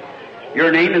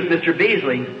 Your name is Mr.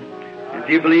 Beasley. If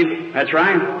you believe, that's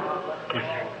right. Yes,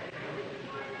 sir.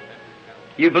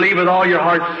 You believe with all your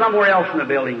heart somewhere else in the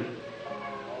building.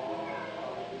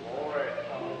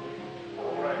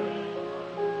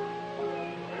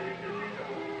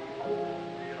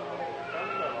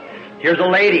 Here's a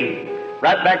lady,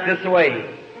 right back this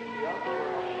way.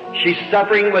 She's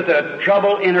suffering with a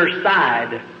trouble in her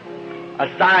side,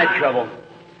 a side trouble.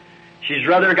 She's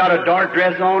rather got a dark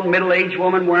dress on, middle-aged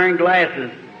woman wearing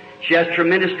glasses. She has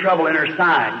tremendous trouble in her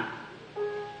side.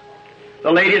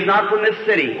 The lady is not from this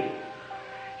city.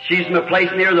 She's from a place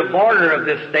near the border of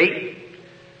this state.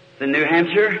 It's in New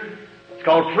Hampshire. It's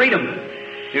called Freedom,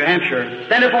 New Hampshire.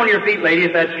 Stand up on your feet, lady,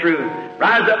 if that's true.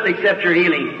 Rise up and accept your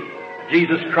healing.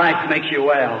 Jesus Christ makes you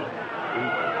well.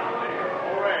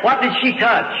 What did she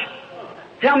touch?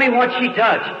 Tell me what she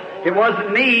touched. It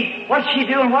wasn't me. What's she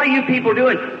doing? What are you people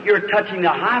doing? You're touching the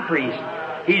high priest.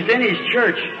 He's in his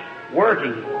church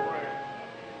working,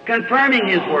 confirming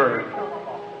his word,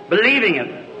 believing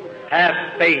it.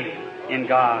 Have faith in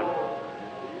God.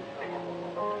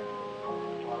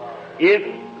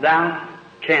 If thou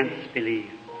canst believe,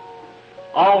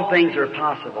 all things are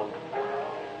possible.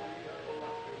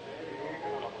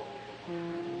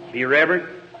 Be reverent.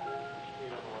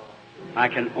 I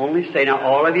can only say, now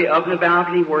all of you up in the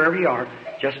balcony, wherever you are,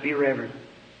 just be reverent.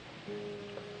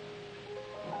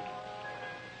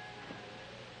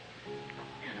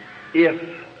 If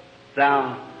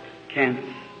thou canst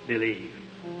believe.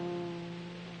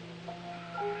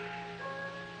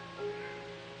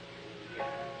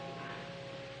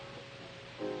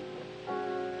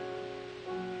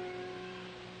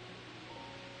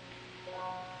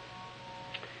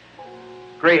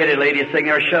 Gray-headed lady sitting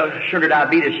there, sugar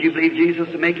diabetes. You believe Jesus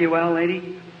to make you well,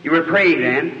 lady? You were praying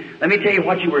then. Let me tell you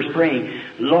what you were praying.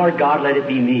 Lord God, let it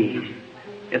be me.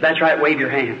 If that's right, wave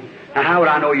your hand. Now, how would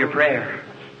I know your prayer?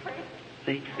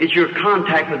 See? It's your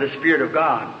contact with the Spirit of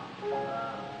God.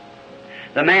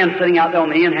 The man sitting out there on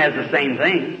the end has the same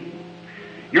thing.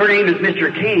 Your name is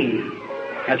Mr. King.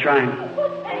 That's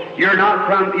right.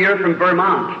 You're from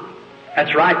Vermont.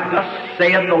 That's right. Thus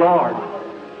saith the Lord.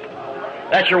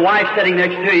 That's your wife sitting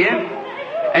next to you,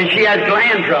 and she has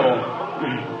gland trouble.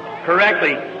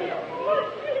 Correctly.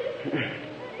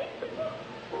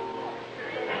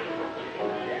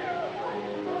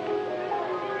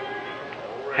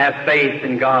 Have faith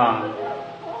in God.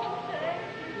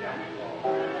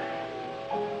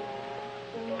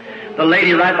 The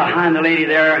lady right behind the lady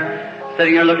there,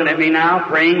 sitting there looking at me now,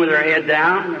 praying with her head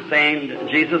down, saying,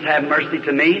 Jesus, have mercy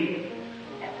to me.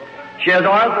 She has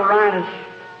arthritis.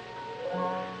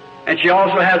 And she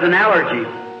also has an allergy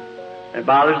that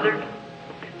bothers her.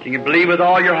 So you can believe with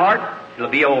all your heart, it'll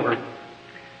be over.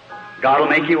 God will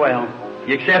make you well.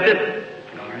 You accept it?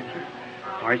 All right, sir.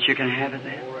 All right, you can have it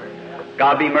then.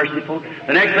 God be merciful.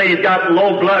 The next lady's got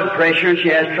low blood pressure and she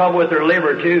has trouble with her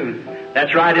liver too.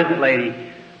 That's right, isn't it, lady?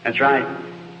 That's right.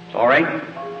 It's all right.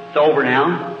 It's over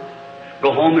now.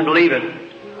 Go home and believe it.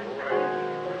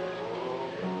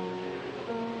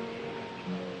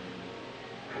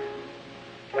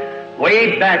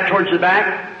 Way back towards the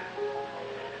back,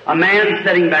 a man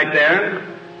sitting back there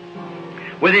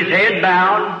with his head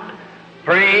bowed,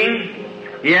 praying.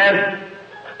 He has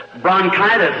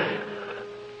bronchitis.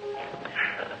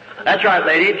 That's right,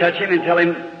 lady. Touch him and tell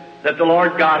him that the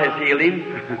Lord God has healed him.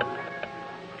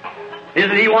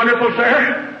 Isn't he wonderful,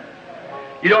 sir?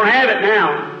 You don't have it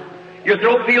now. Your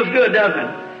throat feels good, doesn't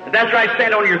it? If that's right,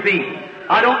 stand on your feet.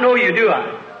 I don't know you, do I?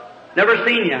 Never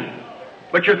seen you.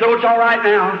 But your throat's all right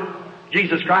now.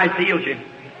 Jesus Christ healed you.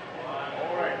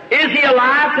 Is he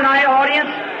alive tonight,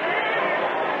 audience?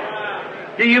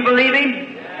 Do you believe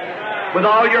him? With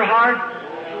all your heart?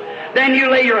 Then you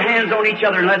lay your hands on each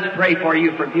other and let's pray for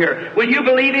you from here. Will you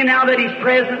believe him now that he's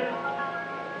present?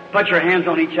 Put your hands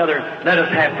on each other. Let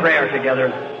us have prayer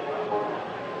together.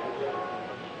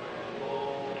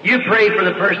 You pray for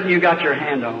the person you got your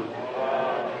hand on.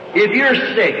 If you're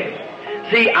sick,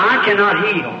 see, I cannot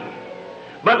heal.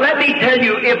 But let me tell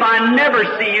you, if I never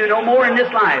see you no more in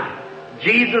this life,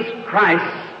 Jesus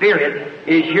Christ's Spirit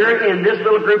is here in this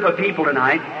little group of people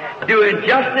tonight, doing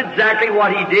just exactly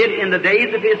what He did in the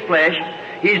days of His flesh.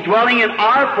 He's dwelling in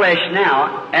our flesh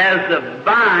now as the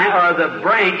vine, or the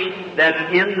branch that's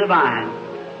in the vine.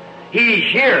 He's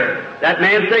here. That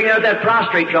man sitting there with that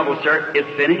prostrate trouble, sir, it's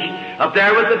finished. Up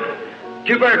there with the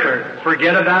tubercular,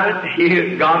 forget about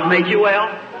it. God made you well.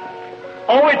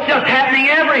 Oh, it's just happening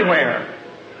everywhere.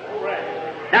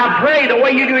 Now pray the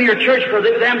way you do in your church for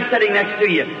them sitting next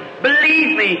to you.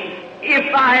 Believe me,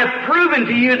 if I have proven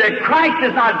to you that Christ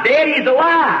is not dead, He's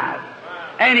alive.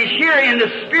 And He's here in the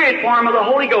Spirit form of the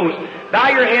Holy Ghost. Bow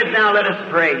your heads now, let us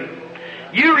pray.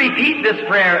 You repeat this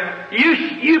prayer.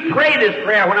 You pray this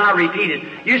prayer when I repeat it.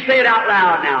 You say it out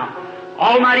loud now.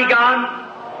 Almighty God,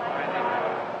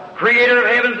 Creator of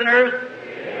heavens and earth,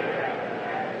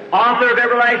 Author of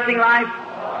everlasting life,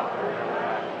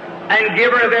 and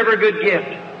Giver of every good gift,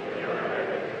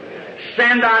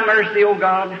 send Thy mercy, O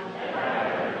God,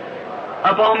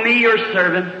 upon me, your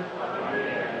servant.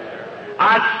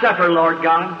 I suffer, Lord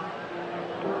God.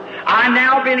 I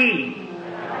now believe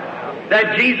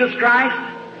that Jesus Christ,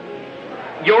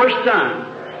 your Son,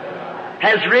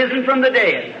 has risen from the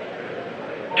dead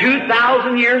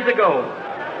 2,000 years ago,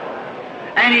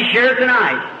 and He's here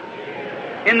tonight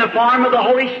in the form of the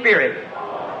Holy Spirit.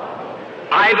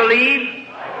 I believe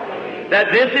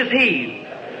that this is He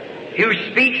who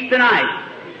speaks tonight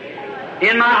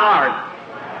in my heart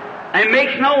and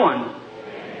makes known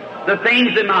the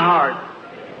things in my heart.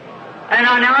 And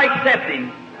I now accept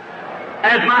Him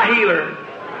as my healer.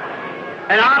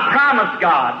 And I promise,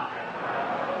 God,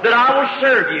 that I will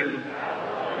serve You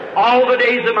all the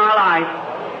days of my life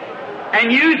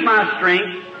and use my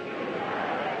strength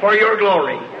for Your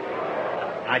glory.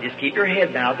 Now just keep your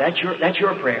head bowed. That's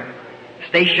your prayer.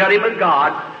 Stay shut in with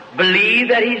God. Believe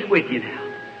that He's with you now.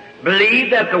 Believe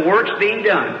that the work's being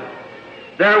done.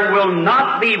 There will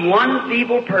not be one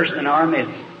feeble person in our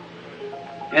midst.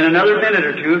 In another minute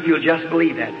or two, if you'll just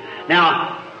believe that.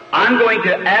 Now, I'm going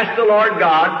to ask the Lord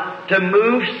God to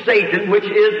move Satan, which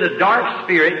is the dark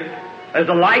spirit, as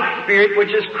the light spirit, which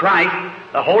is Christ,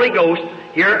 the Holy Ghost.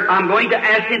 Here, I'm going to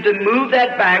ask Him to move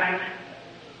that back,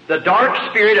 the dark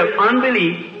spirit of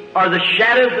unbelief, or the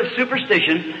shadows of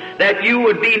superstition, that you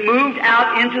would be moved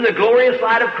out into the glorious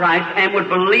light of Christ and would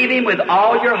believe Him with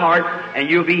all your heart, and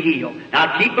you'll be healed.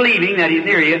 Now keep believing that He's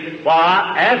near you while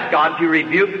I ask God to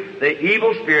rebuke the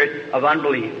evil spirit of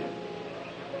unbelief.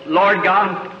 Lord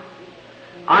God,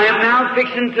 I am now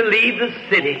fixing to leave the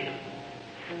city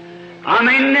I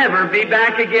may never be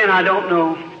back again, I don't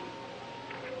know.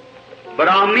 But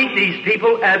I'll meet these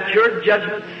people at your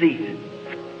judgment seat.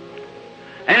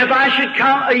 And if I should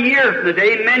come a year from the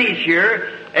day, many's here,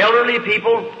 elderly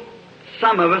people,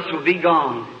 some of us will be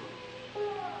gone.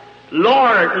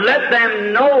 Lord, let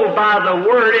them know by the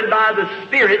Word and by the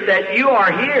Spirit that you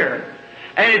are here.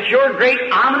 And it's your great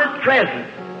omnipotent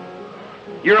presence.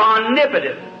 You're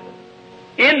omnipotent,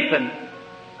 infinite,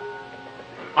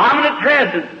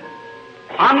 omnipresent,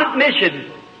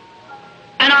 omniscient.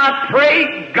 And I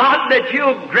pray, God, that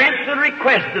you'll grant the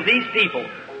request of these people.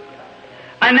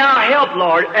 And now help,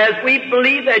 Lord, as we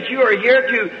believe that you are here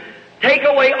to take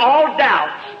away all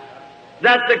doubts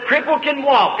that the cripple can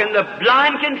walk and the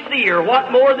blind can see, or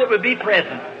what more that would be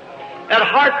present. That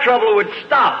heart trouble would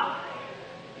stop.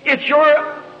 It's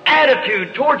your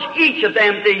attitude towards each of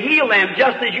them to heal them,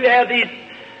 just as you have these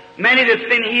many that's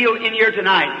been healed in here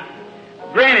tonight.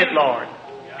 Grant it, Lord.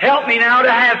 Help me now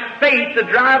to have faith to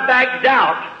drive back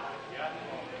doubt.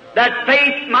 That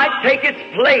faith might take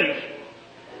its place.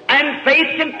 And faith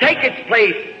can take its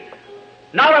place,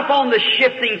 not upon the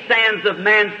shifting sands of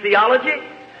man's theology,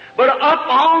 but up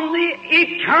on the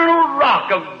eternal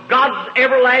rock of God's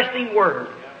everlasting Word.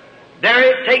 There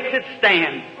it takes its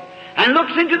stand and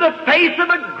looks into the face of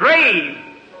a grave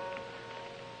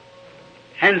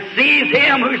and sees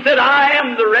Him who said, I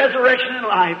am the resurrection and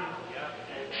life.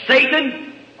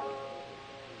 Satan,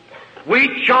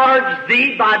 we charge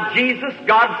thee by Jesus,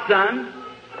 God's Son.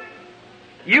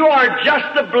 You are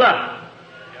just the blood.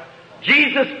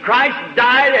 Jesus Christ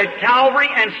died at Calvary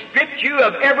and stripped you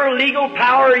of every legal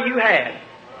power you had.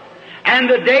 And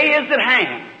the day is at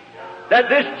hand that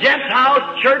this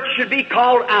Gentile church should be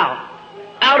called out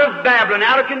of Babylon,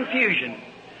 out of confusion.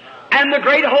 And the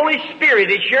great Holy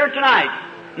Spirit is here tonight,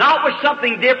 not with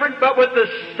something different, but with the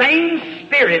same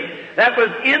Spirit that was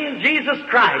in Jesus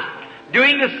Christ,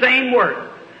 doing the same work.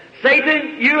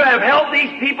 Satan, you have held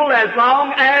these people as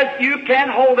long as you can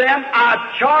hold them.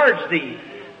 I charge thee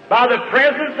by the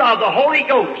presence of the Holy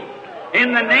Ghost,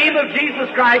 in the name of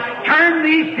Jesus Christ, turn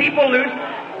these people loose.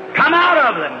 Come out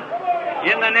of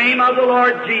them in the name of the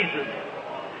Lord Jesus.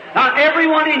 Now,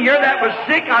 everyone in here that was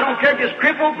sick, I don't care if it's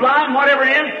crippled, blind, whatever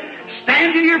it is,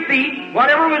 stand to your feet.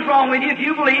 Whatever was wrong with you, if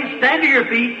you believe, stand to your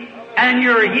feet, and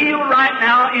you're healed right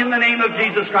now in the name of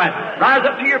Jesus Christ. Rise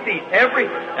up to your feet.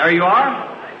 There you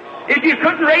are. If you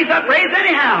couldn't raise up, raise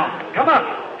anyhow. Come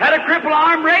up. Had a crippled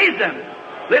arm, raise them.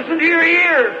 Listen to your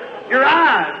ears, your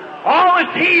eyes. All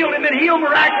is healed and been healed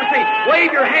miraculously.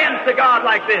 Wave your hands to God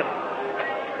like this.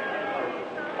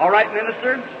 All right,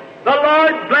 minister. The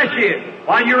Lord bless you.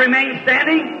 While you remain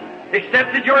standing,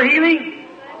 accepted your healing,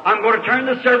 I'm going to turn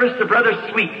the service to Brother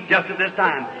Sweet just at this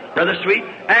time. Brother Sweet,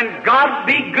 and God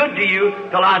be good to you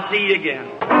till I see you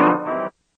again.